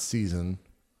 not season.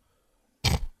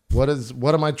 What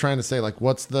am I trying to say? Like,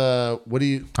 what do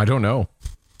you, I don't know.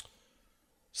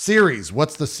 series?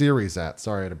 What's the series at?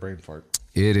 Sorry, I had a brain fart.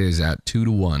 It is at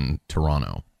 2-1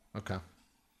 Toronto. Okay.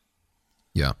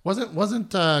 Yeah. Wasn't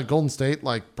Golden State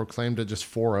like proclaimed to just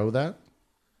 4-0 that? By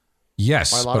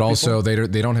Yes, a lot but of also they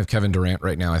don't have Kevin Durant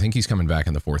right now. I think he's coming back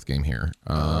in the fourth game here.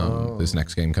 This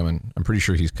next game coming. I'm pretty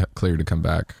sure he's cleared to come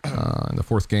back in the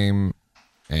fourth game.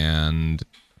 And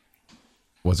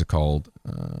what's it called?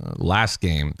 Last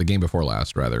game, the game before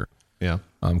last, rather. Yeah.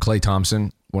 Klay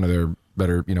Thompson, one of their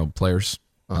better, players.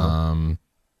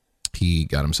 He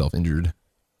got himself injured,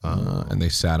 and they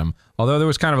sat him. Although there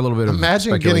was kind of a little bit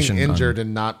Imagine of speculation getting on- injured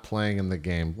and not playing in the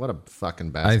game. What a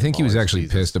fucking bad. I think he was actually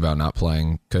pissed about not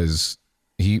playing because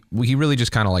he really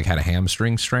just kind of like had a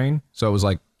hamstring strain. So it was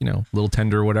like, a little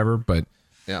tender or whatever. But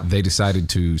Yeah. they decided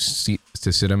to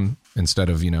sit him instead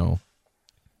of,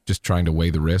 just trying to weigh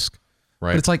the risk.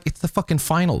 Right. But it's like, it's the fucking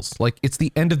finals. Like, it's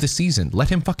the end of the season. Let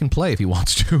him fucking play if he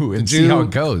wants to and see how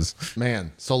it goes.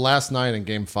 Man, so last night in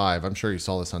Game 5, I'm sure you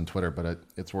saw this on Twitter, but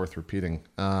it's worth repeating.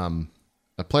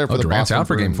 A player for the Durant's Boston out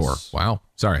for Bruins, Game 4. Wow.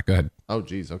 Sorry, go ahead. Oh,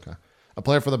 geez, okay. A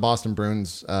player for the Boston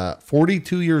Bruins,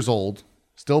 42 years old,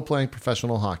 still playing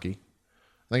professional hockey.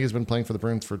 I think he's been playing for the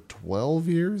Bruins for 12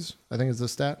 years, I think is the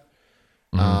stat.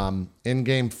 In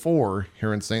Game 4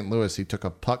 here in St. Louis, he took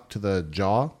a puck to the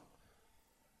jaw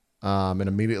and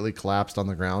immediately collapsed on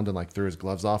the ground and like threw his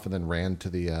gloves off and then ran to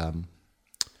the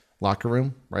locker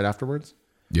room right afterwards.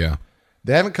 Yeah.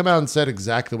 They haven't come out and said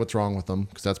exactly what's wrong with him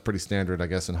because that's pretty standard, I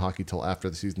guess, in hockey till after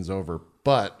the season's over.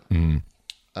 But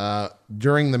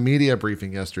during the media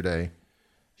briefing yesterday,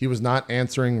 he was not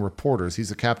answering reporters. He's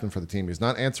the captain for the team. He was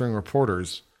not answering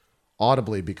reporters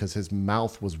audibly because his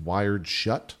mouth was wired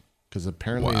shut because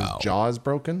apparently his jaw is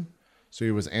broken. So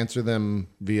he was answering them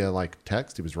via like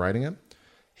text. He was writing it.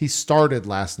 He started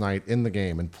last night in the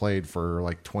game and played for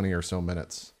like 20 or so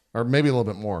minutes, or maybe a little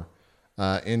bit more,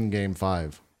 in Game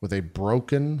 5 with a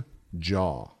broken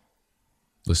jaw.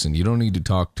 Listen, you don't need to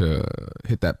talk to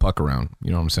hit that puck around.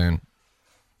 You know what I'm saying?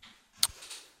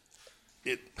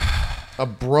 A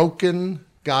broken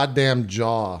goddamn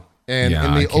jaw. And Yeah,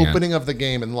 in I the can't. opening of the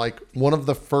game, and like one of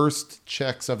the first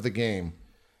checks of the game,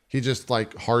 he just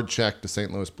like hard checked a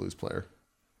St. Louis Blues player.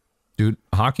 Dude,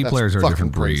 hockey That's players are a fucking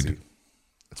different breed. crazy.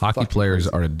 Hockey fucking players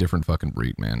crazy. are a different fucking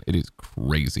breed, man. It is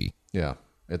crazy. Yeah,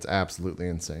 it's absolutely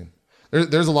insane.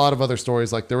 There's a lot of other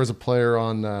stories. Like there was a player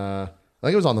on, I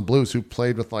think it was on the Blues, who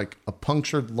played with like a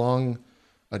punctured lung,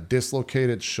 a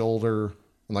dislocated shoulder,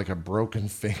 and like a broken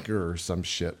finger or some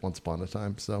shit once upon a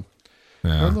time. So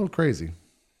they're a Yeah. little crazy.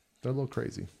 They're a little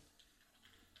crazy.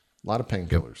 A lot of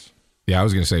painkillers. Yeah, I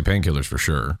was going to say painkillers for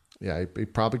sure. Yeah, he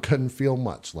probably couldn't feel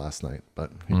much last night,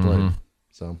 but he Mm-hmm. played.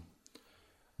 So,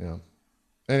 yeah.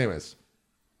 Anyways,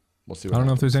 we'll see what I don't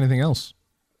know if happens. there's anything else.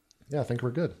 Yeah, I think we're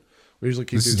good. We usually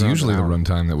keep This these is around usually an the hour.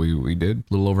 runtime that we did, a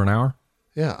little over an hour.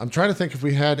 Yeah, I'm trying to think if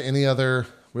we had any other.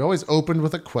 We always opened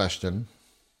with a question.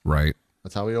 Right.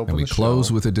 That's how we open And we the close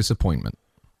show. with a disappointment.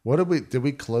 What did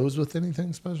we close with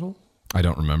anything special? I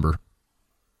don't remember.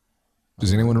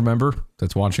 Does anyone remember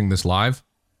that's watching this live?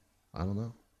 I don't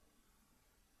know.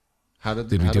 How did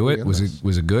Did we how do it? end Was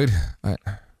this? it good? I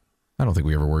don't think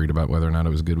we ever worried about whether or not it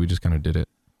was good. We just kind of did it.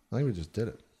 I think we just did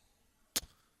it.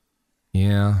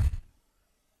 Yeah.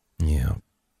 Yeah.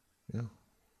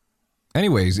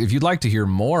 Anyways, if you'd like to hear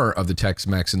more of the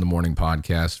Tex-Mex in the Morning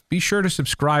podcast, be sure to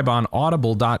subscribe on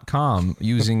audible.com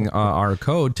using our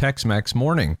code Tex-Mex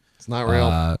Morning. It's not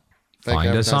real. Fake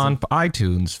Find us on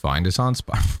advertising. iTunes. Find us on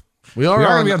Spotify. We are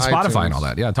going on to be on Spotify and iTunes. all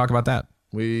that. Yeah, talk about that.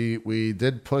 We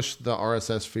did push the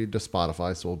RSS feed to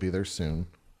Spotify, so we'll be there soon.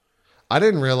 I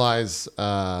didn't realize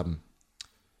on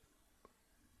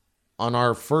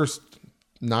our first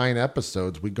 9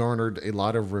 episodes, we garnered a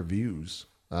lot of reviews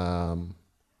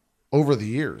over the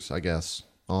years, I guess,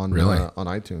 on Really? On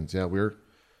iTunes. Yeah, we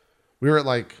were at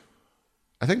like,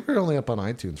 I think we were only up on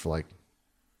iTunes for like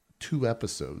 2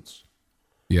 episodes,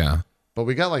 Yeah. but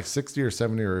we got like 60 or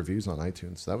 70 reviews on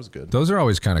iTunes. So that was good. Those are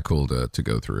always kind of cool to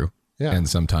go through. Yeah. And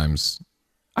sometimes,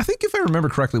 I think if I remember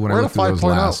correctly when I We're at a looked through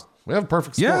those 5.0. last. We have a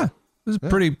perfect score. Yeah. It was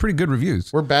pretty good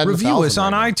reviews. We're bad in the Review 1,000 us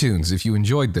on right now. iTunes if you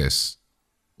enjoyed this.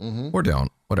 Or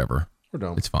don't. Whatever. We're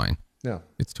done. It's fine. Yeah.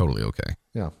 It's totally okay.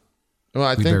 Yeah. Well,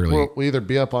 I We think barely- we'll either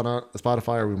be up on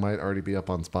Spotify or we might already be up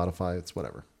on Spotify. It's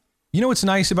whatever. You know what's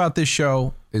nice about this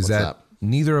show is What's that that?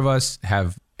 neither of us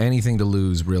have anything to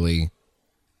lose really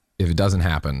if it doesn't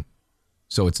happen.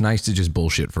 So it's nice to just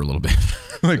bullshit for a little bit.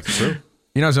 Like, True.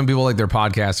 you know, some people like their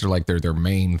podcasts are like their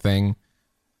main thing,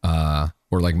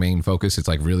 or like main focus. It's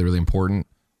like really, really important.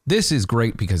 This is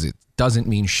great because it doesn't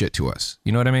mean shit to us.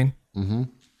 You know what I mean?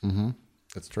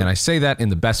 It's true. And I say that in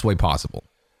the best way possible.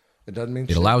 It doesn't mean It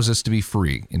shit. allows us to be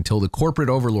free until the corporate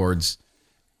overlords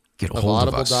get a Of hold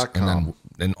of us. Audible.com. And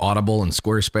then Audible and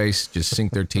Squarespace just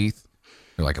sink their teeth.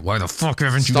 They're like, why the fuck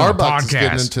haven't you done a Starbucks is getting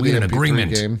podcast? into We the had an MP3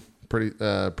 agreement. game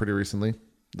pretty recently.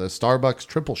 The Starbucks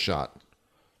triple shot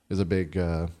is a big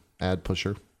ad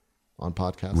pusher on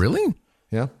podcasts. Really?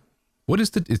 Yeah. What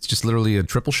is the? It's just literally a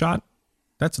triple shot.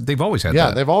 They've always had Yeah,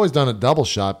 that. they've always done a double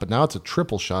shot, but now it's a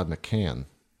triple shot in a can.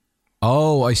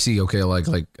 Oh, I see. Okay, like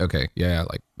okay, yeah,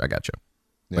 like I got you.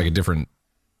 Like a different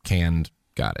canned.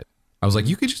 Got it. I was like,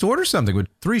 you could just order something with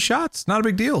 3 shots. Not a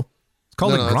big deal. It's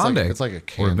called No, a grande. It's like a or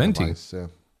can a venti. device. Yeah.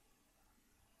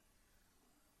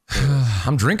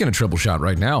 I'm drinking a triple shot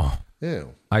right now.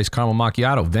 Ew. Iced caramel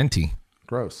macchiato, venti.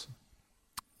 Gross.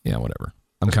 Yeah, whatever.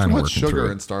 I'm Too kind of much working sugar through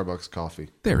in it. Starbucks coffee.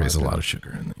 There in is a my lot opinion. of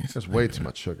sugar in these. There's way too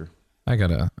much sugar. I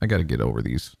gotta get over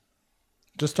these.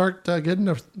 Just start get an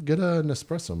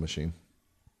espresso machine.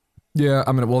 Yeah,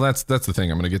 I'm gonna. Well, that's the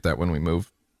thing. I'm gonna get that when we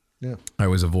move. Yeah. I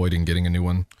was avoiding getting a new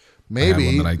one.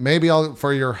 Maybe I'll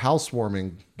for your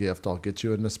housewarming gift. I'll get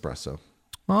you an espresso.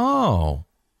 Oh,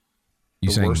 you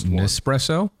The saying worst one.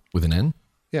 Nespresso with an N?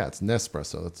 Yeah, it's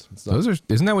Nespresso. It's not, Those are.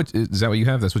 Is that what you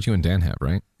have? That's what you and Dan have,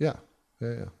 right? yeah.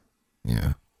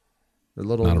 Yeah. They're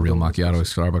little. Not a real little macchiato at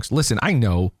Starbucks. Listen, I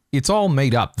know it's all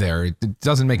made up there. It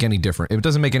doesn't make any difference. It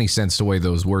doesn't make any sense the way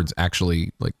those words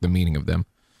actually, like the meaning of them.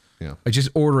 Yeah. I just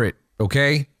order it,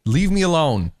 okay? Leave me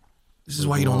alone. This is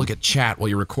why you don't look at chat while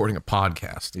you're recording a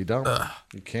podcast. You don't.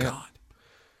 You can't.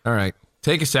 All right,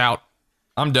 take us out.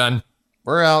 I'm done.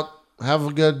 We're out. Have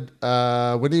a good.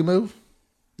 When do you move?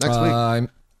 Next week.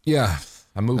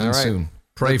 I'm moving All right. soon.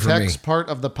 Pray the for me. text part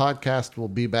of the podcast will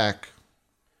be back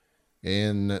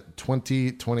in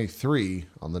 2023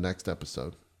 on the next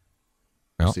episode.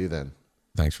 Well, See you then.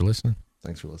 thanks for listening.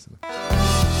 Thanks for listening.